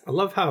things. I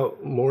love how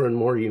more and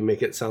more you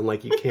make it sound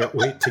like you can't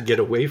wait to get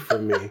away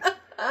from me.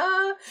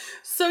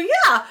 So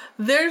yeah,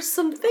 there's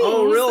some things.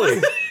 Oh,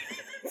 really?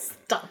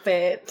 Stop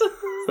it.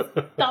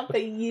 Stop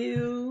it,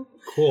 you.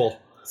 Cool.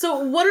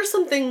 So what are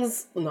some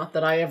things, not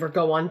that I ever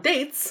go on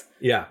dates,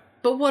 Yeah.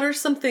 but what are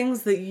some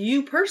things that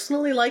you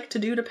personally like to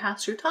do to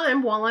pass your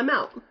time while I'm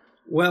out?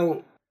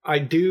 Well, I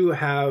do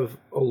have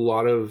a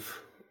lot of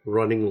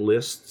running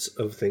lists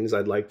of things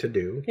I'd like to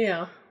do.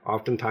 Yeah.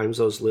 Oftentimes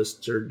those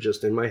lists are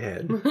just in my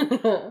head,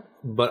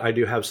 but I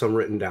do have some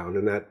written down.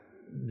 And that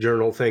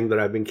journal thing that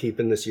I've been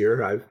keeping this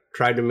year, I've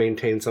tried to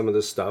maintain some of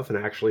this stuff and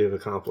actually have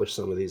accomplished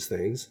some of these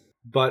things.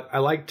 But I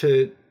like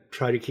to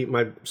try to keep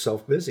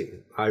myself busy.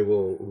 I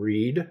will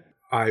read.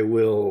 I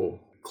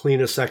will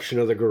clean a section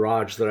of the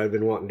garage that I've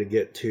been wanting to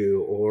get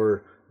to.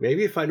 Or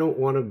maybe if I don't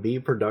want to be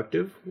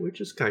productive,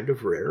 which is kind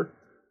of rare,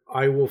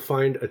 I will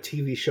find a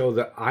TV show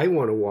that I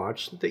want to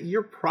watch that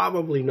you're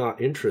probably not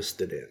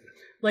interested in.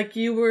 Like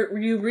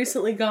you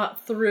recently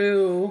got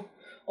through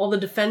all the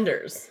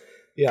Defenders.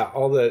 Yeah,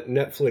 all the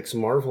Netflix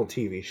Marvel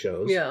TV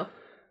shows. Yeah.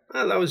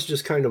 That was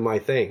just kind of my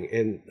thing.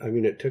 And I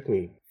mean, it took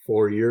me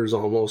 4 years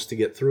almost to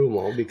get through them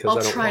all because I don't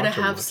watch them I'll try to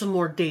have much. some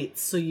more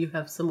dates so you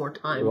have some more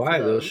time. Why?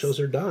 For Those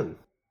shows are done.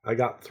 I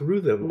got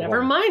through them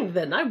Never all. mind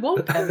then. I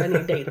won't have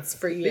any dates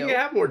for you. You can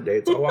have more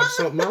dates. I'll watch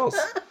something else.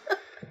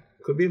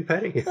 Could be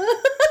petting.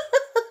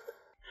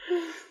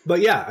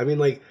 But yeah, I mean,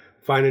 like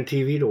finding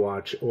TV to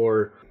watch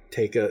or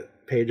take a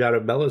page out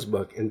of Bella's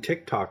book and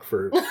TikTok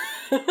for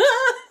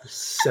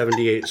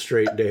 78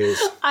 straight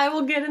days. I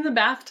will get in the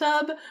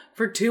bathtub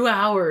for 2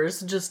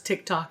 hours just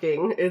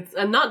TikToking.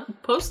 I'm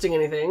not posting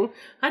anything.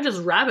 I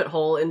just rabbit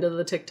hole into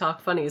the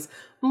TikTok funnies.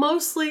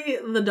 Mostly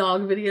the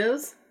dog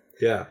videos.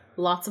 Yeah.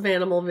 Lots of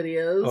animal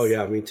videos. Oh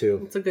yeah, me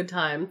too. It's a good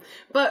time.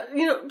 But,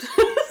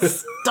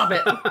 stop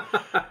it.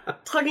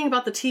 Talking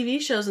about the TV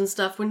shows and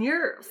stuff, when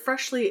you're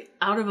freshly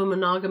out of a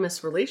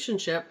monogamous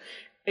relationship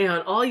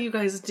and all you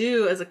guys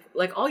do is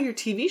all your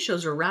TV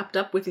shows are wrapped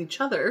up with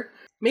each other,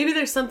 maybe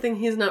there's something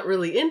he's not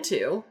really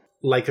into.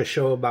 Like a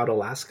show about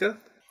Alaska?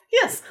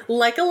 Yes,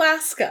 like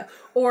Alaska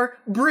or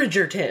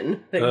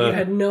Bridgerton that you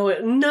had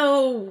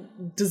no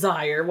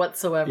desire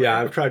whatsoever. Yeah,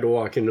 I've tried to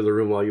walk into the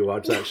room while you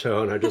watch that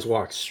show and I just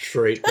walk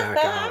straight back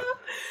out.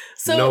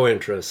 So no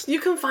interest. You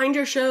can find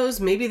your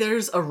shows. Maybe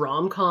there's a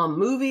rom-com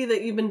movie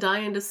that you've been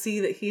dying to see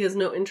that he has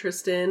no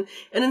interest in.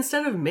 And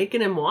instead of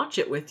making him watch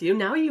it with you,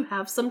 now you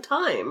have some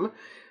time.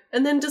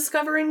 And then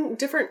discovering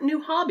different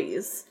new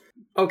hobbies.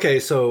 Okay,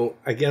 so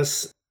I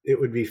guess it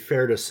would be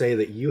fair to say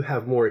that you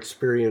have more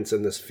experience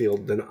in this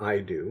field than I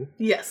do.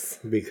 Yes.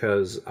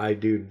 Because I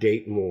do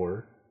date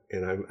more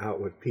and I'm out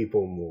with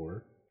people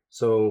more.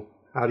 So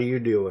how do you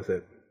deal with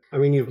it? I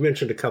mean, you've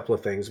mentioned a couple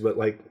of things, but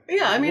what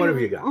have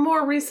you got?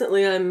 More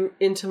recently, I'm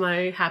into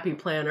my Happy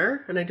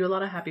Planner, and I do a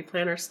lot of Happy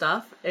Planner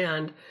stuff,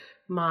 and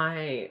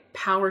my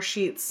Power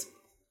Sheets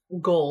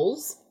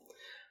goals.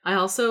 I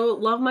also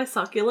love my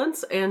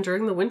succulents, and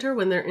during the winter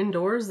when they're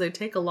indoors, they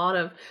take a lot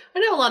of... I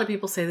know a lot of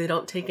people say they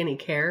don't take any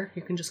care.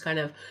 You can just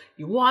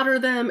you water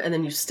them, and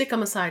then you stick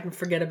them aside and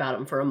forget about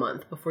them for a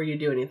month before you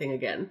do anything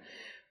again.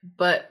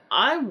 But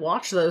I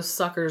watch those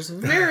suckers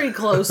very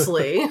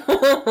closely.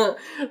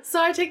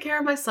 So I take care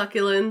of my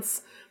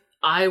succulents.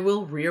 I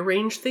will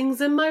rearrange things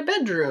in my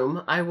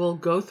bedroom. I will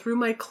go through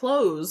my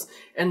clothes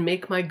and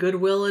make my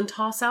Goodwill and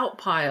toss out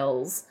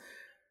piles.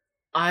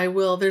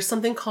 There's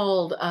something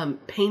called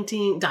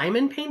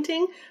diamond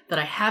painting that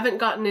I haven't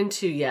gotten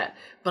into yet,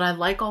 but I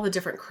like all the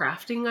different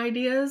crafting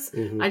ideas.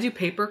 Mm-hmm. I do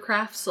paper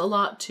crafts a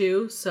lot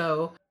too,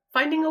 so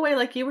finding a way,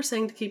 like you were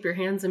saying, to keep your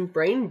hands and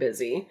brain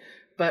busy.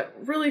 But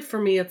really for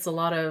me, it's a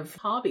lot of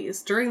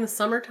hobbies. During the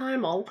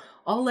summertime,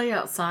 I'll lay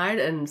outside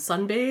and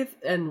sunbathe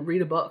and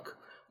read a book,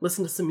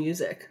 listen to some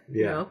music. Yeah.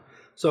 You know?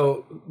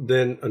 So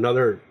then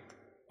another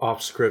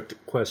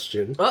off-script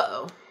question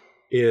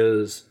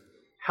is...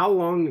 How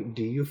long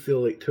do you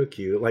feel it took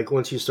you, like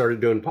once you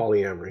started doing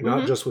polyamory,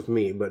 not just with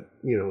me, but,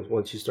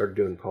 once you started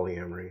doing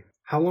polyamory,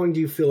 how long do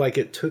you feel like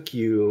it took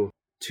you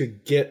to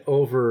get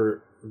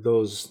over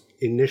those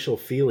initial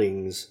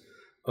feelings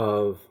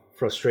of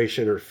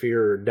frustration or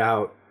fear or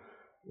doubt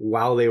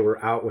while they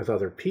were out with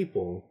other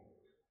people?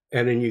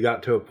 And then you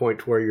got to a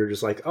point where you're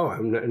just like, oh,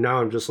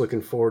 I'm just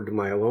looking forward to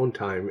my alone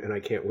time and I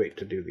can't wait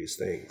to do these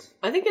things.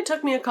 I think it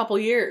took me a couple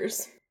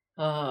years,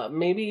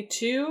 maybe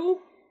 2.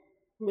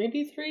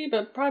 Maybe 3,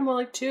 but probably more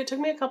like 2. It took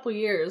me a couple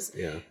years.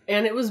 Yeah.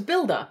 And it was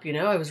build up,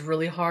 I was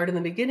really hard in the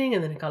beginning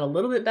and then it got a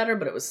little bit better,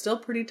 but it was still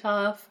pretty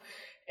tough.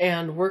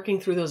 And working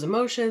through those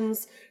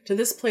emotions to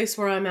this place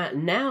where I'm at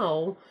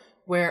now,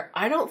 where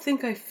I don't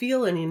think I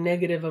feel any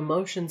negative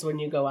emotions when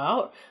you go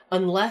out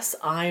unless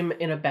I'm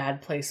in a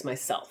bad place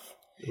myself.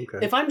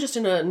 Okay. If I'm just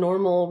in a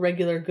normal,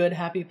 regular, good,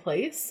 happy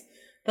place,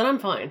 then I'm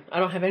fine. I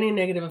don't have any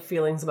negative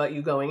feelings about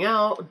you going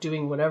out,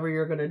 doing whatever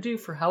you're going to do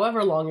for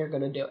however long you're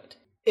going to do it.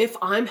 If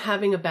I'm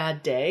having a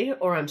bad day,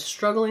 or I'm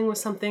struggling with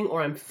something,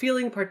 or I'm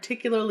feeling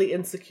particularly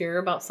insecure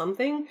about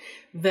something,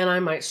 then I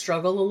might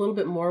struggle a little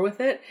bit more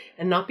with it.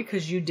 And not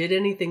because you did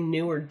anything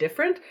new or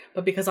different,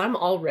 but because I'm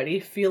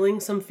already feeling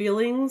some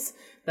feelings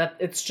that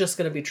it's just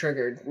going to be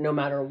triggered no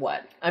matter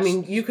what. I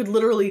mean, you could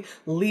literally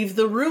leave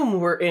the room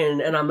we're in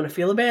and I'm going to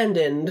feel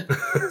abandoned.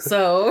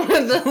 So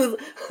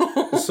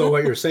So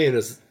what you're saying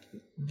is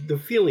the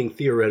feeling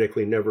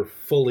theoretically never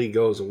fully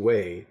goes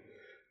away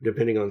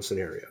depending on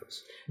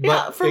scenarios.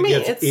 Yeah, but for it me,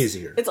 gets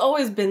easier. It's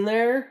always been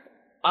there.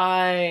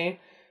 I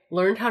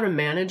learned how to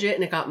manage it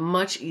and it got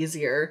much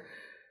easier.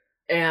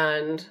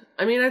 And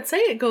I mean, I'd say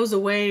it goes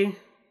away.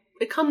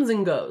 It comes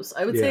and goes.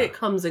 I would say it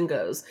comes and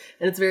goes.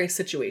 And it's very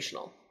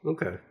situational.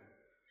 Okay.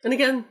 And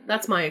again,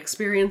 that's my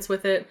experience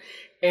with it.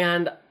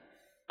 And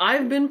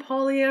I've been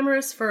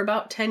polyamorous for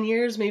about 10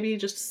 years, maybe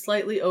just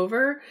slightly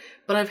over.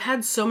 But I've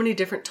had so many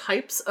different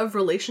types of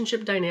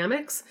relationship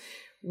dynamics.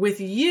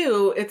 With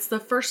you, it's the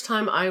first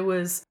time I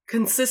was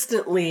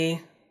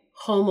consistently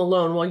home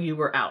alone while you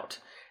were out.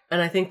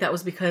 And I think that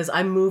was because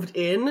I moved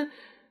in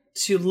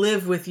to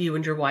live with you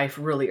and your wife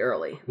really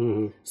early.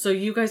 Mm-hmm. So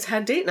you guys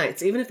had date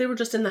nights, even if they were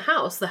just in the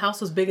house. The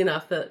house was big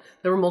enough that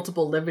there were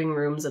multiple living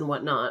rooms and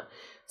whatnot.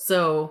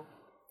 So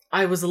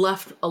I was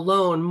left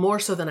alone more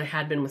so than I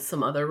had been with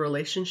some other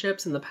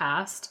relationships in the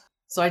past.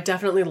 So I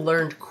definitely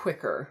learned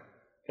quicker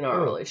in our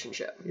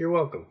relationship. You're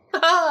welcome.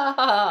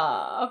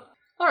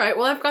 All right,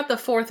 well, I've got the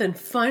fourth and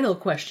final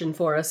question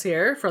for us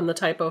here from the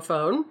typo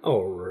phone.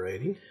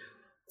 Alrighty.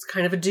 It's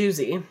kind of a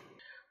doozy.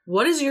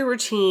 What is your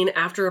routine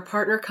after a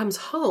partner comes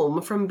home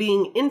from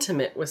being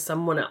intimate with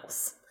someone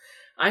else?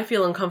 I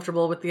feel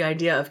uncomfortable with the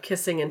idea of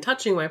kissing and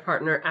touching my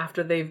partner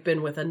after they've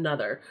been with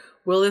another.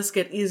 Will this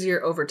get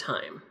easier over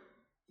time?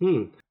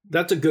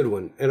 That's a good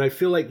one. And I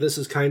feel like this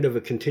is kind of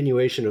a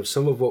continuation of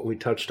some of what we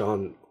touched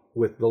on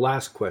with the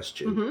last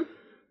question. Mm-hmm.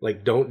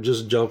 Like, don't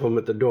just jump them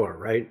at the door,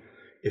 right?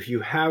 If you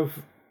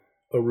have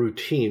a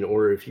routine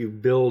or if you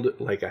build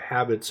like a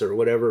habits or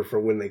whatever for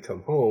when they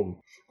come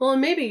home. Well, and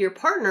maybe your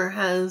partner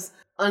has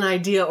an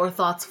idea or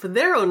thoughts for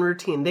their own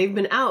routine. They've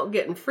been out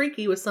getting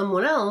freaky with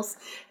someone else,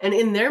 and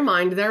in their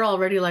mind, they're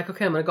already like,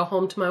 okay, I'm going to go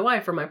home to my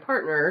wife or my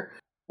partner.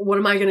 What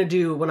am I going to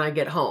do when I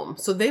get home?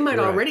 So they might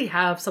already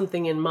have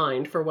something in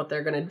mind for what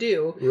they're going to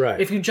do.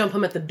 Right. If you jump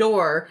them at the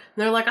door,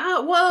 and they're like,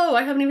 whoa,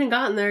 I haven't even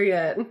gotten there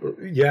yet.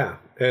 Yeah,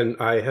 and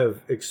I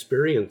have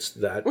experienced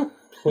that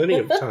plenty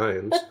of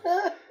times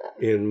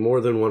in more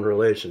than one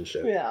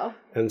relationship. Yeah.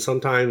 And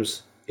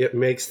sometimes it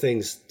makes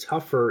things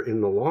tougher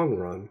in the long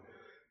run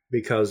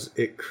because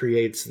it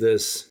creates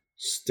this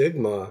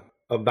stigma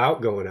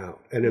about going out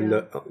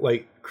and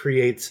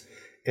creates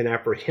an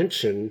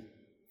apprehension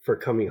for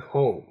coming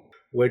home,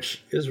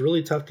 which is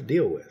really tough to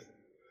deal with.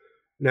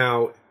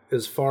 Now,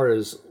 as far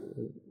as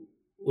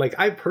like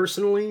I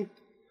personally,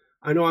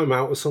 I know I'm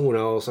out with someone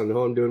else, I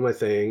know I'm doing my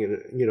thing,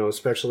 and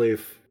especially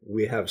if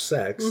we have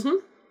sex,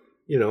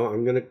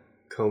 I'm going to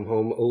come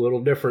home a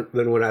little different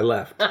than when I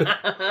left.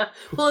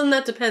 Well, and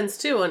that depends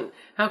too on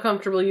how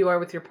comfortable you are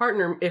with your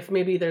partner, if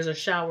maybe there's a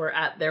shower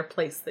at their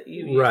place that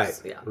you use.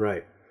 Right,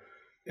 right.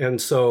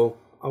 And so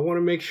I want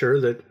to make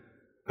sure that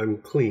I'm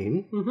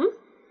clean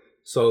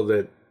so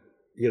that,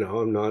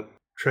 I'm not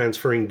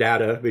transferring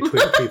data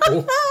between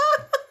people,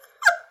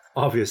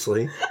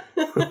 obviously.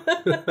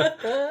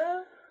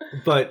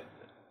 But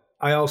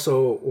I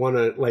also want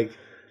to,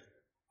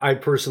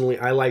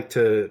 I like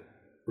to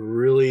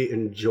really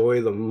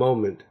enjoy the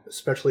moment,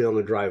 especially on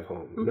the drive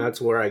home. And that's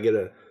where I get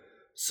to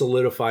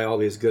solidify all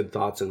these good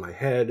thoughts in my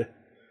head.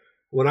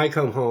 When I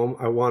come home,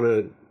 I want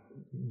to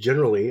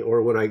generally,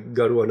 or when I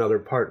go to another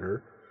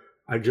partner,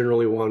 I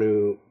generally want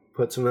to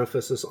put some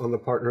emphasis on the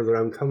partner that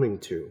I'm coming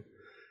to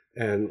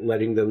and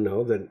letting them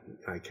know that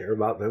I care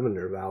about them and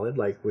they're valid.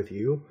 Like with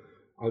you,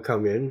 I'll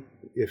come in.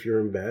 If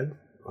you're in bed,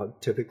 I'll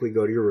typically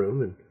go to your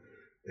room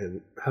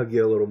and hug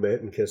you a little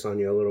bit and kiss on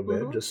you a little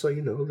bit, just so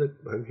you know that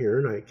I'm here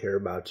and I care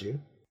about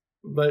you.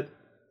 But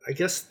I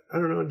guess, I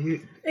don't know,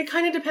 It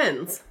kind of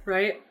depends,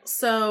 right?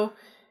 So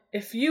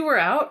if you were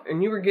out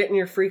and you were getting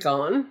your freak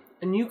on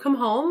and you come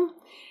home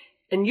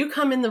and you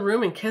come in the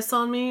room and kiss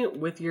on me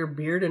with your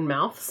beard and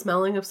mouth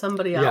smelling of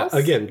somebody else. Yeah,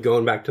 again,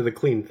 going back to the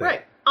clean thing.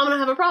 Right. I'm going to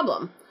have a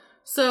problem.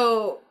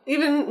 So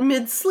even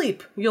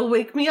mid-sleep, you'll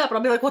wake me up and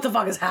I'll be like, what the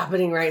fuck is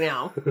happening right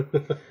now?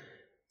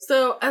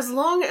 So as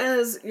long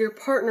as your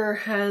partner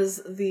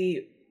has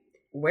the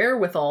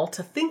wherewithal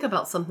to think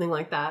about something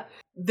like that,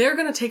 they're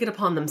going to take it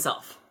upon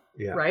themselves,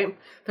 right?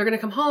 They're going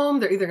to come home.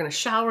 They're either going to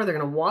shower. They're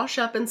going to wash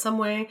up in some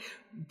way,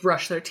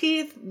 brush their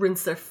teeth,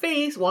 rinse their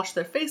face, wash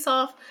their face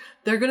off.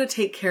 They're going to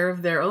take care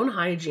of their own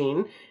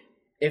hygiene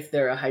if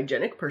they're a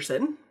hygienic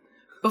person.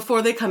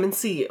 before they come and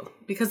see you,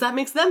 because that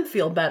makes them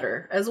feel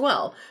better as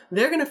well.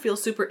 They're going to feel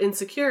super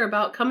insecure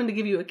about coming to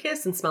give you a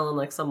kiss and smelling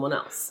like someone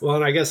else. Well,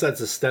 and I guess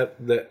that's a step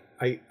that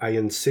I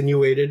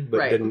insinuated but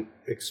Right. didn't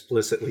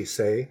explicitly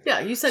say.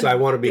 Yeah, you said So I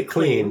want to be get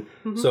clean.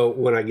 Mhm. So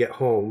when I get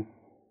home,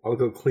 I'll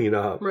go clean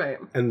up. Right.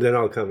 And then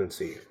I'll come and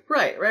see you.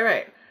 Right.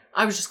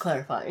 I was just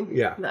clarifying.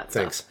 Yeah, that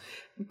thanks. stuff.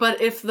 But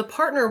if the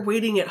partner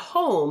waiting at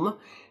home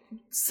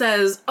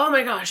says, "Oh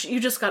my gosh, you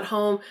just got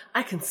home.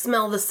 I can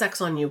smell the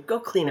sex on you. Go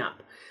clean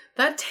up."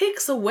 That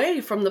takes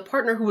away from the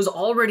partner who was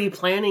already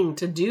planning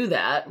to do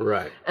that.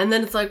 Right. And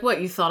then it's like,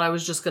 what, you thought I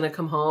was just going to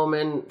come home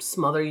and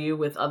smother you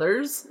with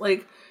others?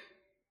 Like,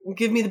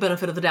 give me the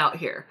benefit of the doubt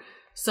here.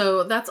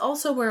 So that's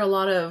also where a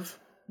lot of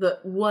the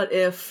what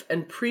if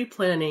and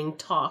pre-planning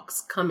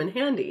talks come in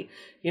handy.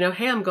 You know,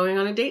 hey, I'm going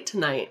on a date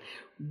tonight.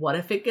 What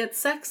if it gets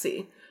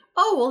sexy?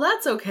 Oh, well,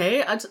 that's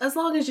okay. As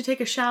long as you take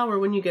a shower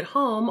when you get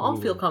home, I'll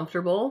feel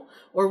comfortable,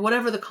 or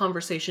whatever the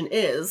conversation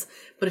is.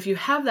 But if you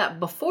have that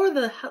before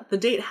the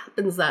date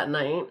happens that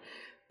night,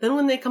 then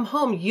when they come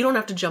home, you don't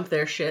have to jump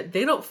their shit.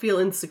 They don't feel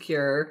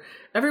insecure.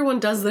 Everyone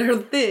does their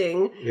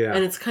thing. Yeah.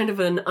 And it's kind of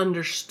an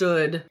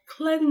understood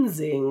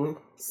cleansing,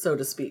 so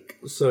to speak.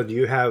 So do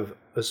you have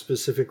a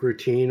specific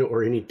routine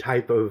or any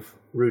type of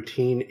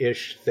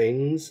routine-ish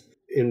things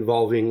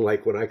involving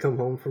like when I come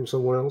home from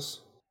someone else?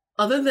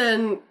 Other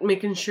than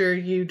making sure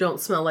you don't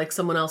smell like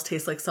someone else,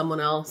 taste like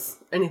someone else,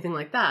 anything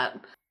like that,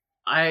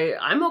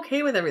 I'm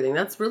okay with everything.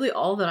 That's really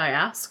all that I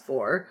ask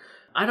for.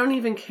 I don't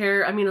even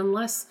care. I mean,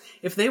 unless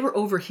if they were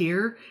over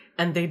here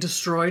and they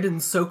destroyed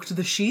and soaked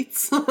the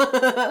sheets,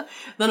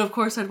 then of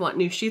course I'd want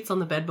new sheets on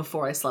the bed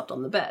before I slept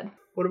on the bed.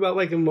 What about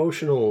like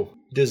emotional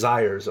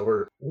desires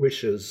or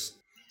wishes?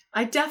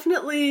 I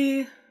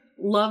definitely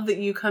love that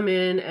you come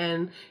in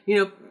and,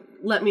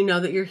 let me know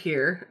that you're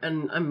here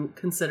and I'm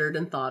considered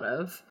and thought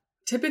of.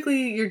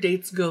 Typically your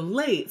dates go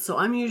late, so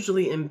I'm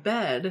usually in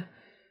bed.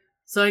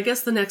 So I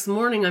guess the next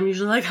morning I'm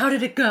usually like, how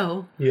did it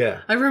go?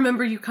 Yeah. I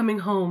remember you coming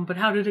home, but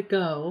how did it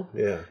go?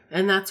 Yeah.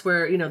 And that's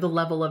where, the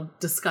level of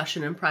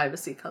discussion and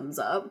privacy comes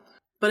up.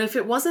 But if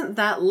it wasn't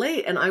that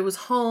late and I was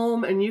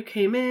home and you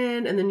came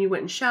in and then you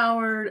went and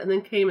showered and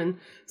then came and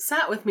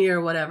sat with me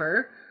or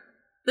whatever,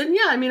 then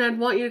yeah, I'd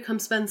want you to come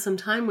spend some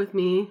time with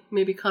me,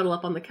 maybe cuddle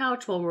up on the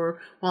couch while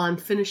I'm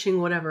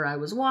finishing whatever I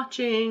was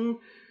watching,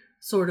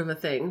 sort of a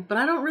thing. But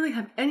I don't really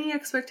have any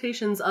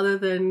expectations other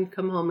than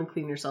come home and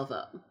clean yourself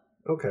up.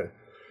 Okay.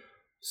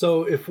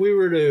 So if we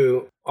were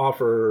to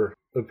offer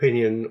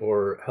opinion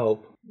or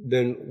help,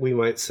 then we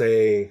might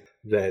say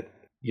that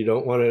you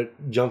don't want to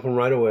jump them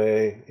right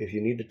away. If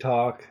you need to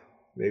talk,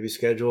 maybe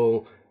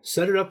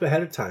set it up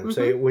ahead of time. Mm-hmm.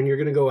 Say when you're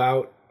going to go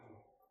out,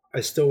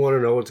 I still want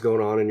to know what's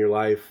going on in your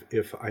life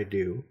if I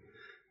do.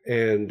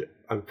 And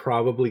I'm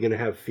probably going to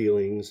have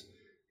feelings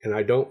and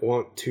I don't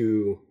want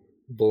to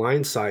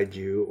blindside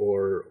you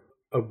or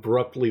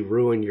abruptly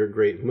ruin your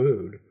great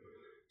mood.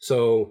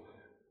 So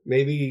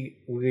maybe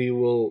we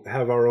will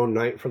have our own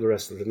night for the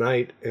rest of the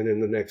night, and in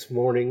the next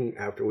morning,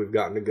 after we've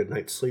gotten a good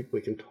night's sleep,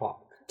 we can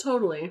talk.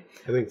 Totally.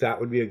 I think that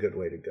would be a good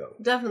way to go.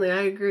 Definitely,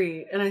 I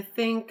agree. And I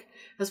think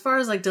as far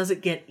as does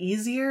it get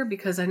easier?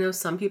 Because I know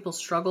some people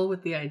struggle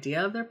with the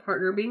idea of their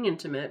partner being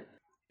intimate.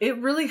 It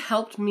really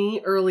helped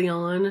me early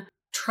on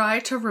try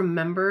to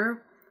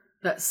remember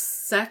that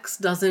sex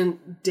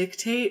doesn't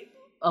dictate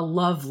a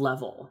love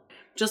level.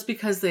 Just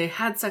because they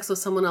had sex with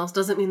someone else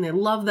doesn't mean they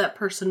love that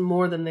person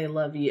more than they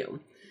love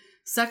you.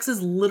 Sex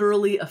is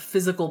literally a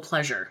physical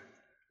pleasure.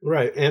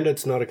 Right, and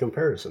it's not a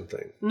comparison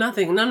thing.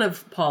 None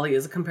of poly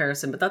is a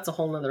comparison, but that's a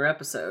whole nother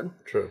episode.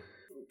 True.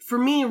 For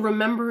me,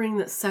 remembering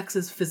that sex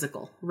is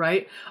physical,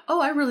 right?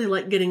 Oh, I really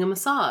like getting a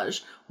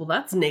massage. Well,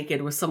 that's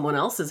naked with someone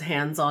else's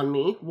hands on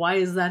me. Why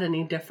is that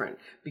any different?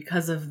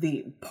 Because of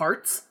the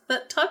parts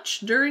that touch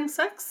during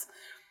sex?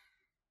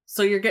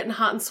 So you're getting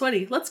hot and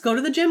sweaty. Let's go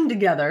to the gym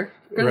together.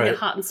 We're going to get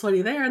hot and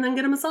sweaty there and then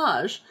get a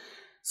massage.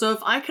 So if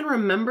I can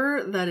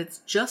remember that it's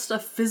just a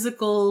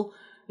physical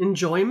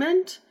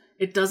enjoyment,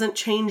 it doesn't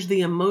change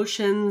the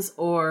emotions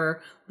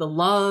or the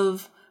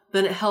love,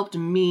 then it helped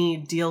me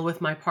deal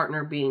with my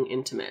partner being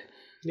intimate.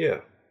 Yeah.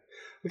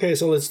 Okay,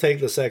 so let's take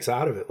the sex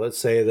out of it. Let's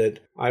say that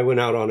I went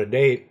out on a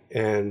date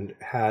and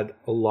had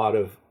a lot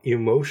of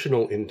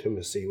emotional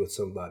intimacy with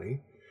somebody,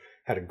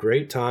 had a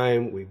great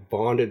time, we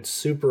bonded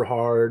super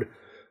hard,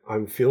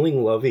 I'm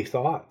feeling lovey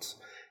thoughts.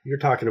 You're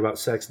talking about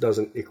sex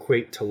doesn't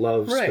equate to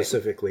love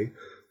specifically.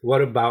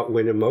 What about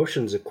when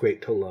emotions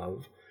equate to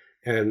love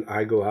and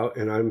I go out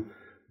and I'm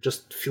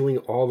just feeling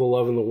all the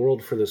love in the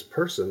world for this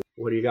person?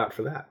 What do you got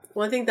for that?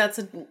 Well, I think that's,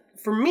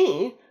 for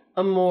me,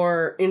 a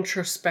more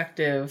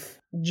introspective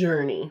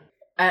journey.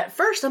 At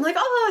first, I'm like,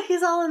 oh,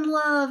 he's all in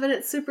love and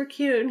it's super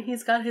cute and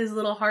he's got his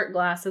little heart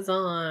glasses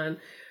on.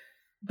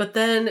 But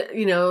then,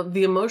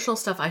 the emotional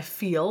stuff I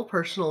feel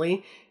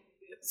personally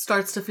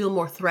starts to feel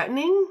more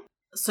threatening.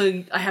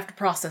 So I have to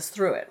process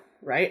through it,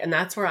 right? And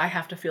that's where I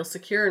have to feel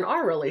secure in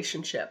our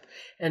relationship.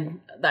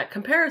 And that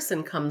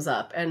comparison comes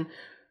up. And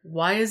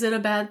Why is it a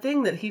bad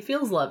thing that he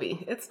feels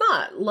lovey? It's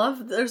not.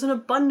 Love, there's an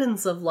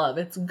abundance of love.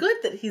 It's good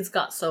that he's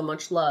got so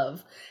much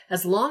love.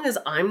 As long as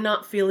I'm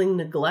not feeling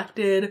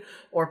neglected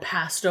or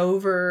passed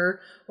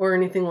over or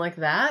anything like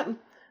that,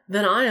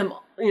 then I am,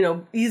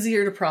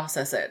 easier to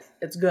process it.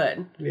 It's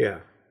good. Yeah.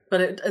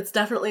 But it's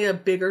definitely a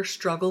bigger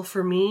struggle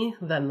for me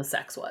than the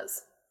sex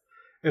was.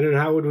 And then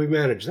how would we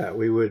manage that?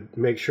 We would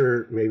make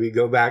sure, maybe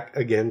go back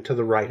again to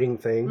the writing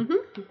thing.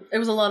 Mm-hmm. It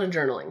was a lot of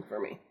journaling for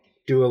me.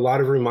 Do a lot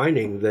of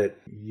reminding that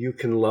you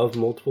can love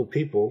multiple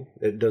people.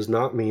 It does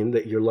not mean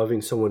that you're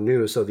loving someone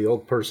new, so the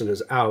old person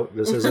is out.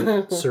 This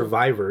isn't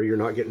Survivor. You're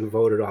not getting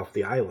voted off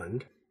the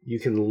island. You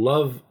can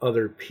love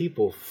other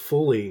people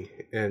fully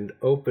and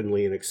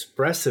openly and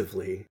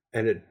expressively,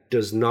 and it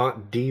does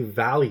not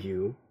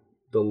devalue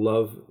the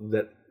love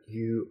that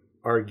you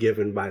are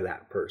given by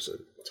that person.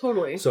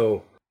 Totally.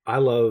 So I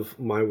love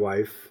my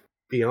wife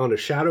beyond a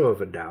shadow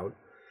of a doubt,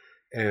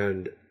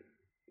 and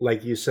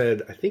like you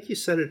said, I think you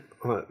said it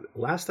on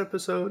last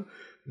episode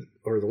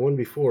or the one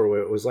before,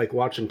 where it was like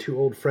watching two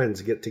old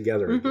friends get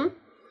together. Mm-hmm.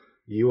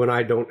 You and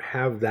I don't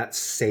have that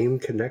same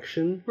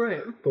connection.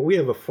 Right. But we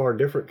have a far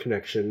different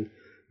connection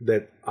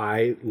that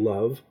I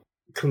love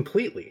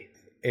completely.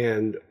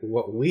 And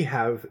what we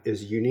have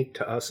is unique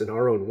to us in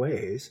our own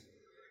ways.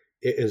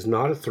 It is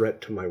not a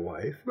threat to my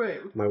wife. Right.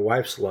 My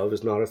wife's love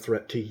is not a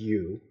threat to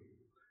you.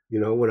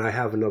 When I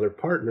have another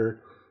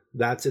partner,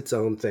 that's its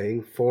own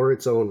thing for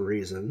its own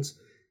reasons.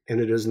 And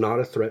it is not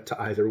a threat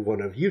to either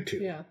one of you two.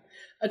 Yeah.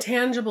 A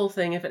tangible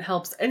thing, if it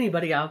helps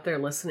anybody out there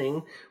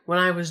listening, when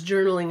I was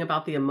journaling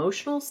about the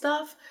emotional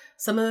stuff,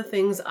 some of the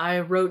things I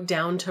wrote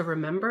down to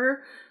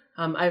remember,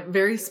 I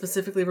very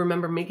specifically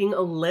remember making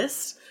a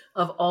list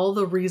of all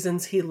the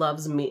reasons he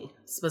loves me,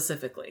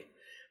 specifically.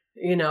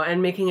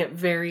 And making it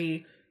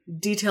very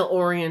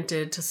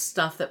detail-oriented to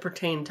stuff that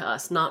pertained to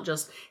us. Not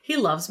just, he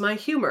loves my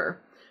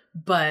humor,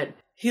 but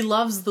he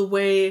loves the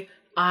way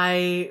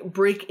I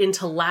break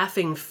into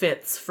laughing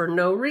fits for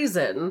no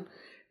reason.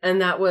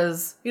 And that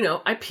was,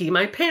 I pee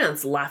my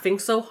pants laughing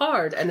so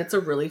hard, and it's a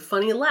really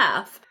funny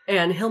laugh,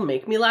 and he'll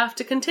make me laugh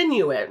to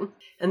continue it.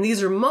 And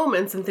these are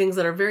moments and things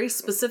that are very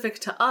specific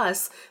to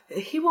us that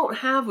he won't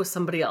have with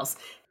somebody else.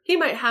 He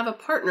might have a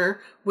partner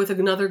with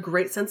another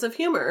great sense of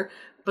humor,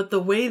 but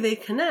the way they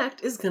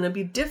connect is going to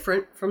be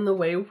different from the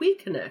way we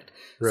connect.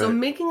 Right. So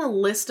making a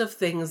list of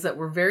things that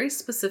were very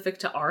specific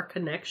to our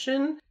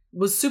connection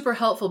was super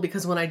helpful,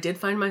 because when I did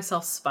find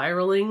myself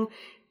spiraling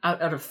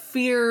out of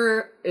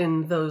fear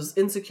in those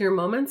insecure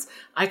moments,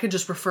 I could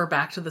just refer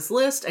back to this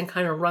list and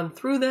kind of run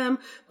through them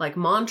like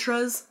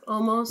mantras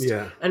almost.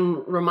 Yeah.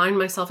 And remind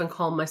myself and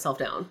calm myself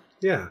down.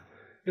 Yeah.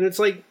 And it's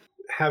like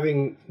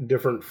having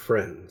different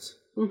friends.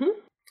 Mm-hmm.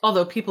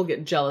 Although people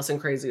get jealous and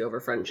crazy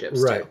over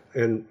friendships, right.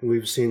 too. And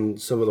we've seen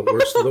some of the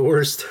worst of the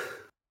worst.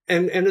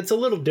 And it's a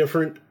little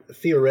different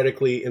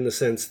theoretically in the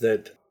sense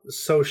that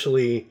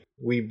socially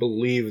we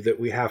believe that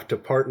we have to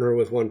partner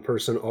with one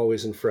person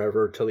always and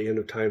forever till the end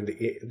of time,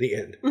 the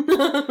end.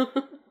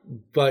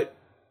 But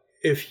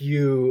if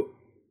you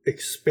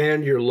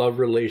expand your love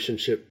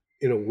relationship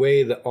in a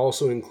way that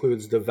also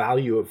includes the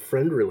value of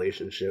friend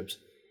relationships,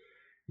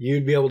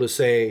 you'd be able to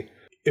say,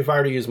 if I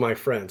were to use my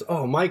friends,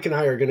 Mike and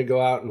I are going to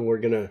go out and we're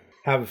going to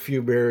have a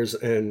few beers,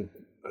 and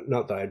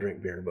not that I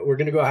drink beer, but we're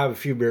going to go have a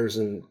few beers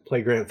and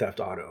play Grand Theft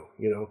Auto,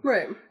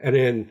 Right. And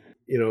then,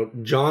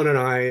 John and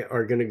I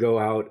are going to go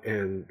out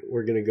and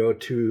we're going to go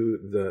to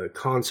the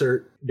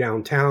concert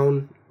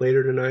downtown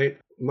later tonight.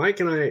 Mike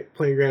and I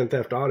playing Grand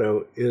Theft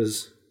Auto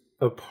is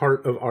a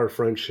part of our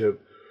friendship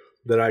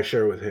that I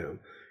share with him.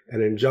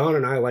 And then John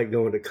and I like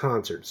going to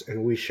concerts,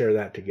 and we share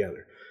that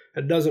together.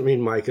 It doesn't mean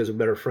Mike is a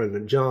better friend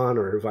than John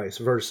or vice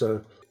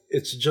versa.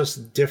 It's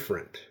just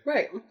different.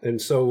 Right.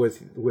 And so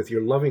with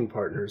your loving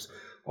partners,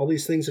 all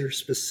these things that are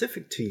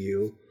specific to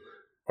you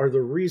are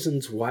the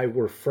reasons why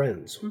we're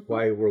friends, mm-hmm.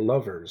 why we're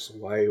lovers,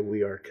 why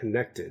we are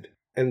connected.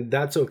 And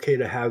that's okay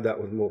to have that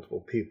with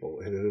multiple people.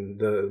 And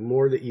the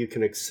more that you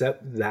can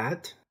accept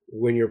that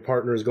when your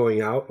partner is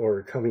going out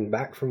or coming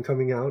back from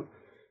coming out,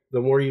 the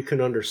more you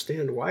can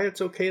understand why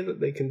it's okay that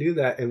they can do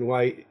that and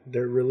why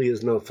there really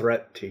is no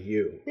threat to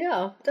you.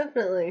 Yeah,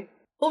 definitely.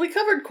 Well, we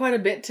covered quite a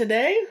bit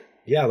today.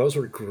 Yeah, those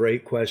were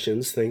great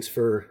questions. Thanks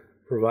for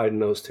providing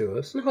those to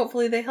us. And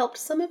hopefully they helped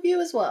some of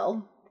you as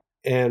well.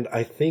 And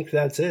I think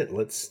that's it.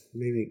 Let's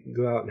maybe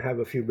go out and have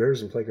a few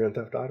beers and play Grand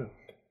Theft Auto.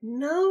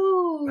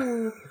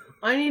 No.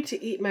 I need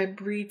to eat my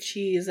brie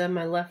cheese and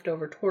my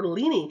leftover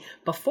tortellini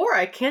before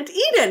I can't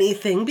eat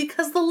anything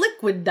because the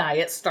liquid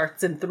diet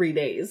starts in 3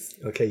 days.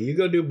 Okay, you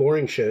go do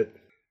boring shit,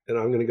 and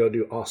I'm going to go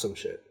do awesome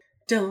shit.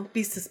 Don't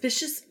be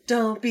suspicious.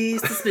 Don't be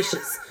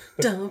suspicious.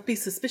 Don't be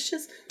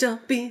suspicious.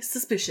 Don't be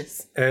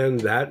suspicious. And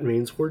that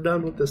means we're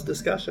done with this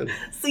discussion.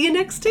 See you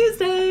next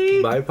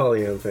Tuesday. Bye,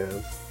 Polyam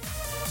fans.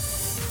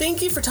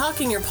 Thank you for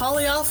talking your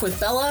poly off with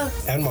Bella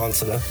and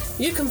Monsina.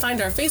 You can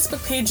find our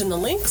Facebook page in the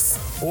links,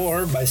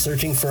 or by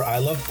searching for I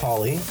Love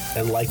Poly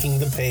and liking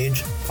the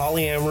page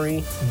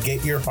Polyamory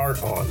Get Your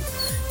Heart On.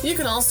 You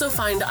can also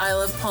find I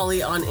Love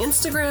Polly on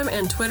Instagram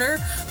and Twitter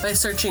by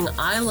searching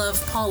I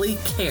Love Polly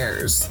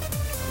Cares.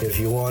 If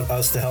you want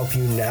us to help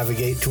you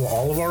navigate to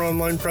all of our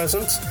online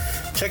presence,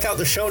 check out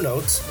the show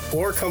notes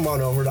or come on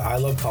over to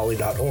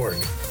ilovepolly.org.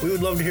 We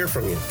would love to hear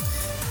from you.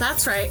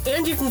 That's right,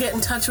 and you can get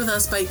in touch with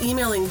us by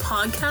emailing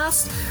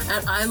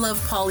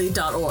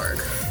podcast@ilovepolly.org.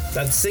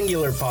 That's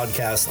singular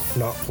podcast,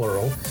 not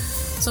plural.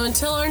 So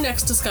until our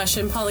next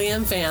discussion, Polly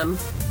and fam,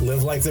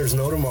 live like there's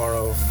no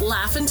tomorrow,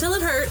 laugh until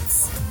it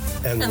hurts,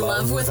 and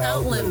love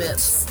without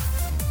limits.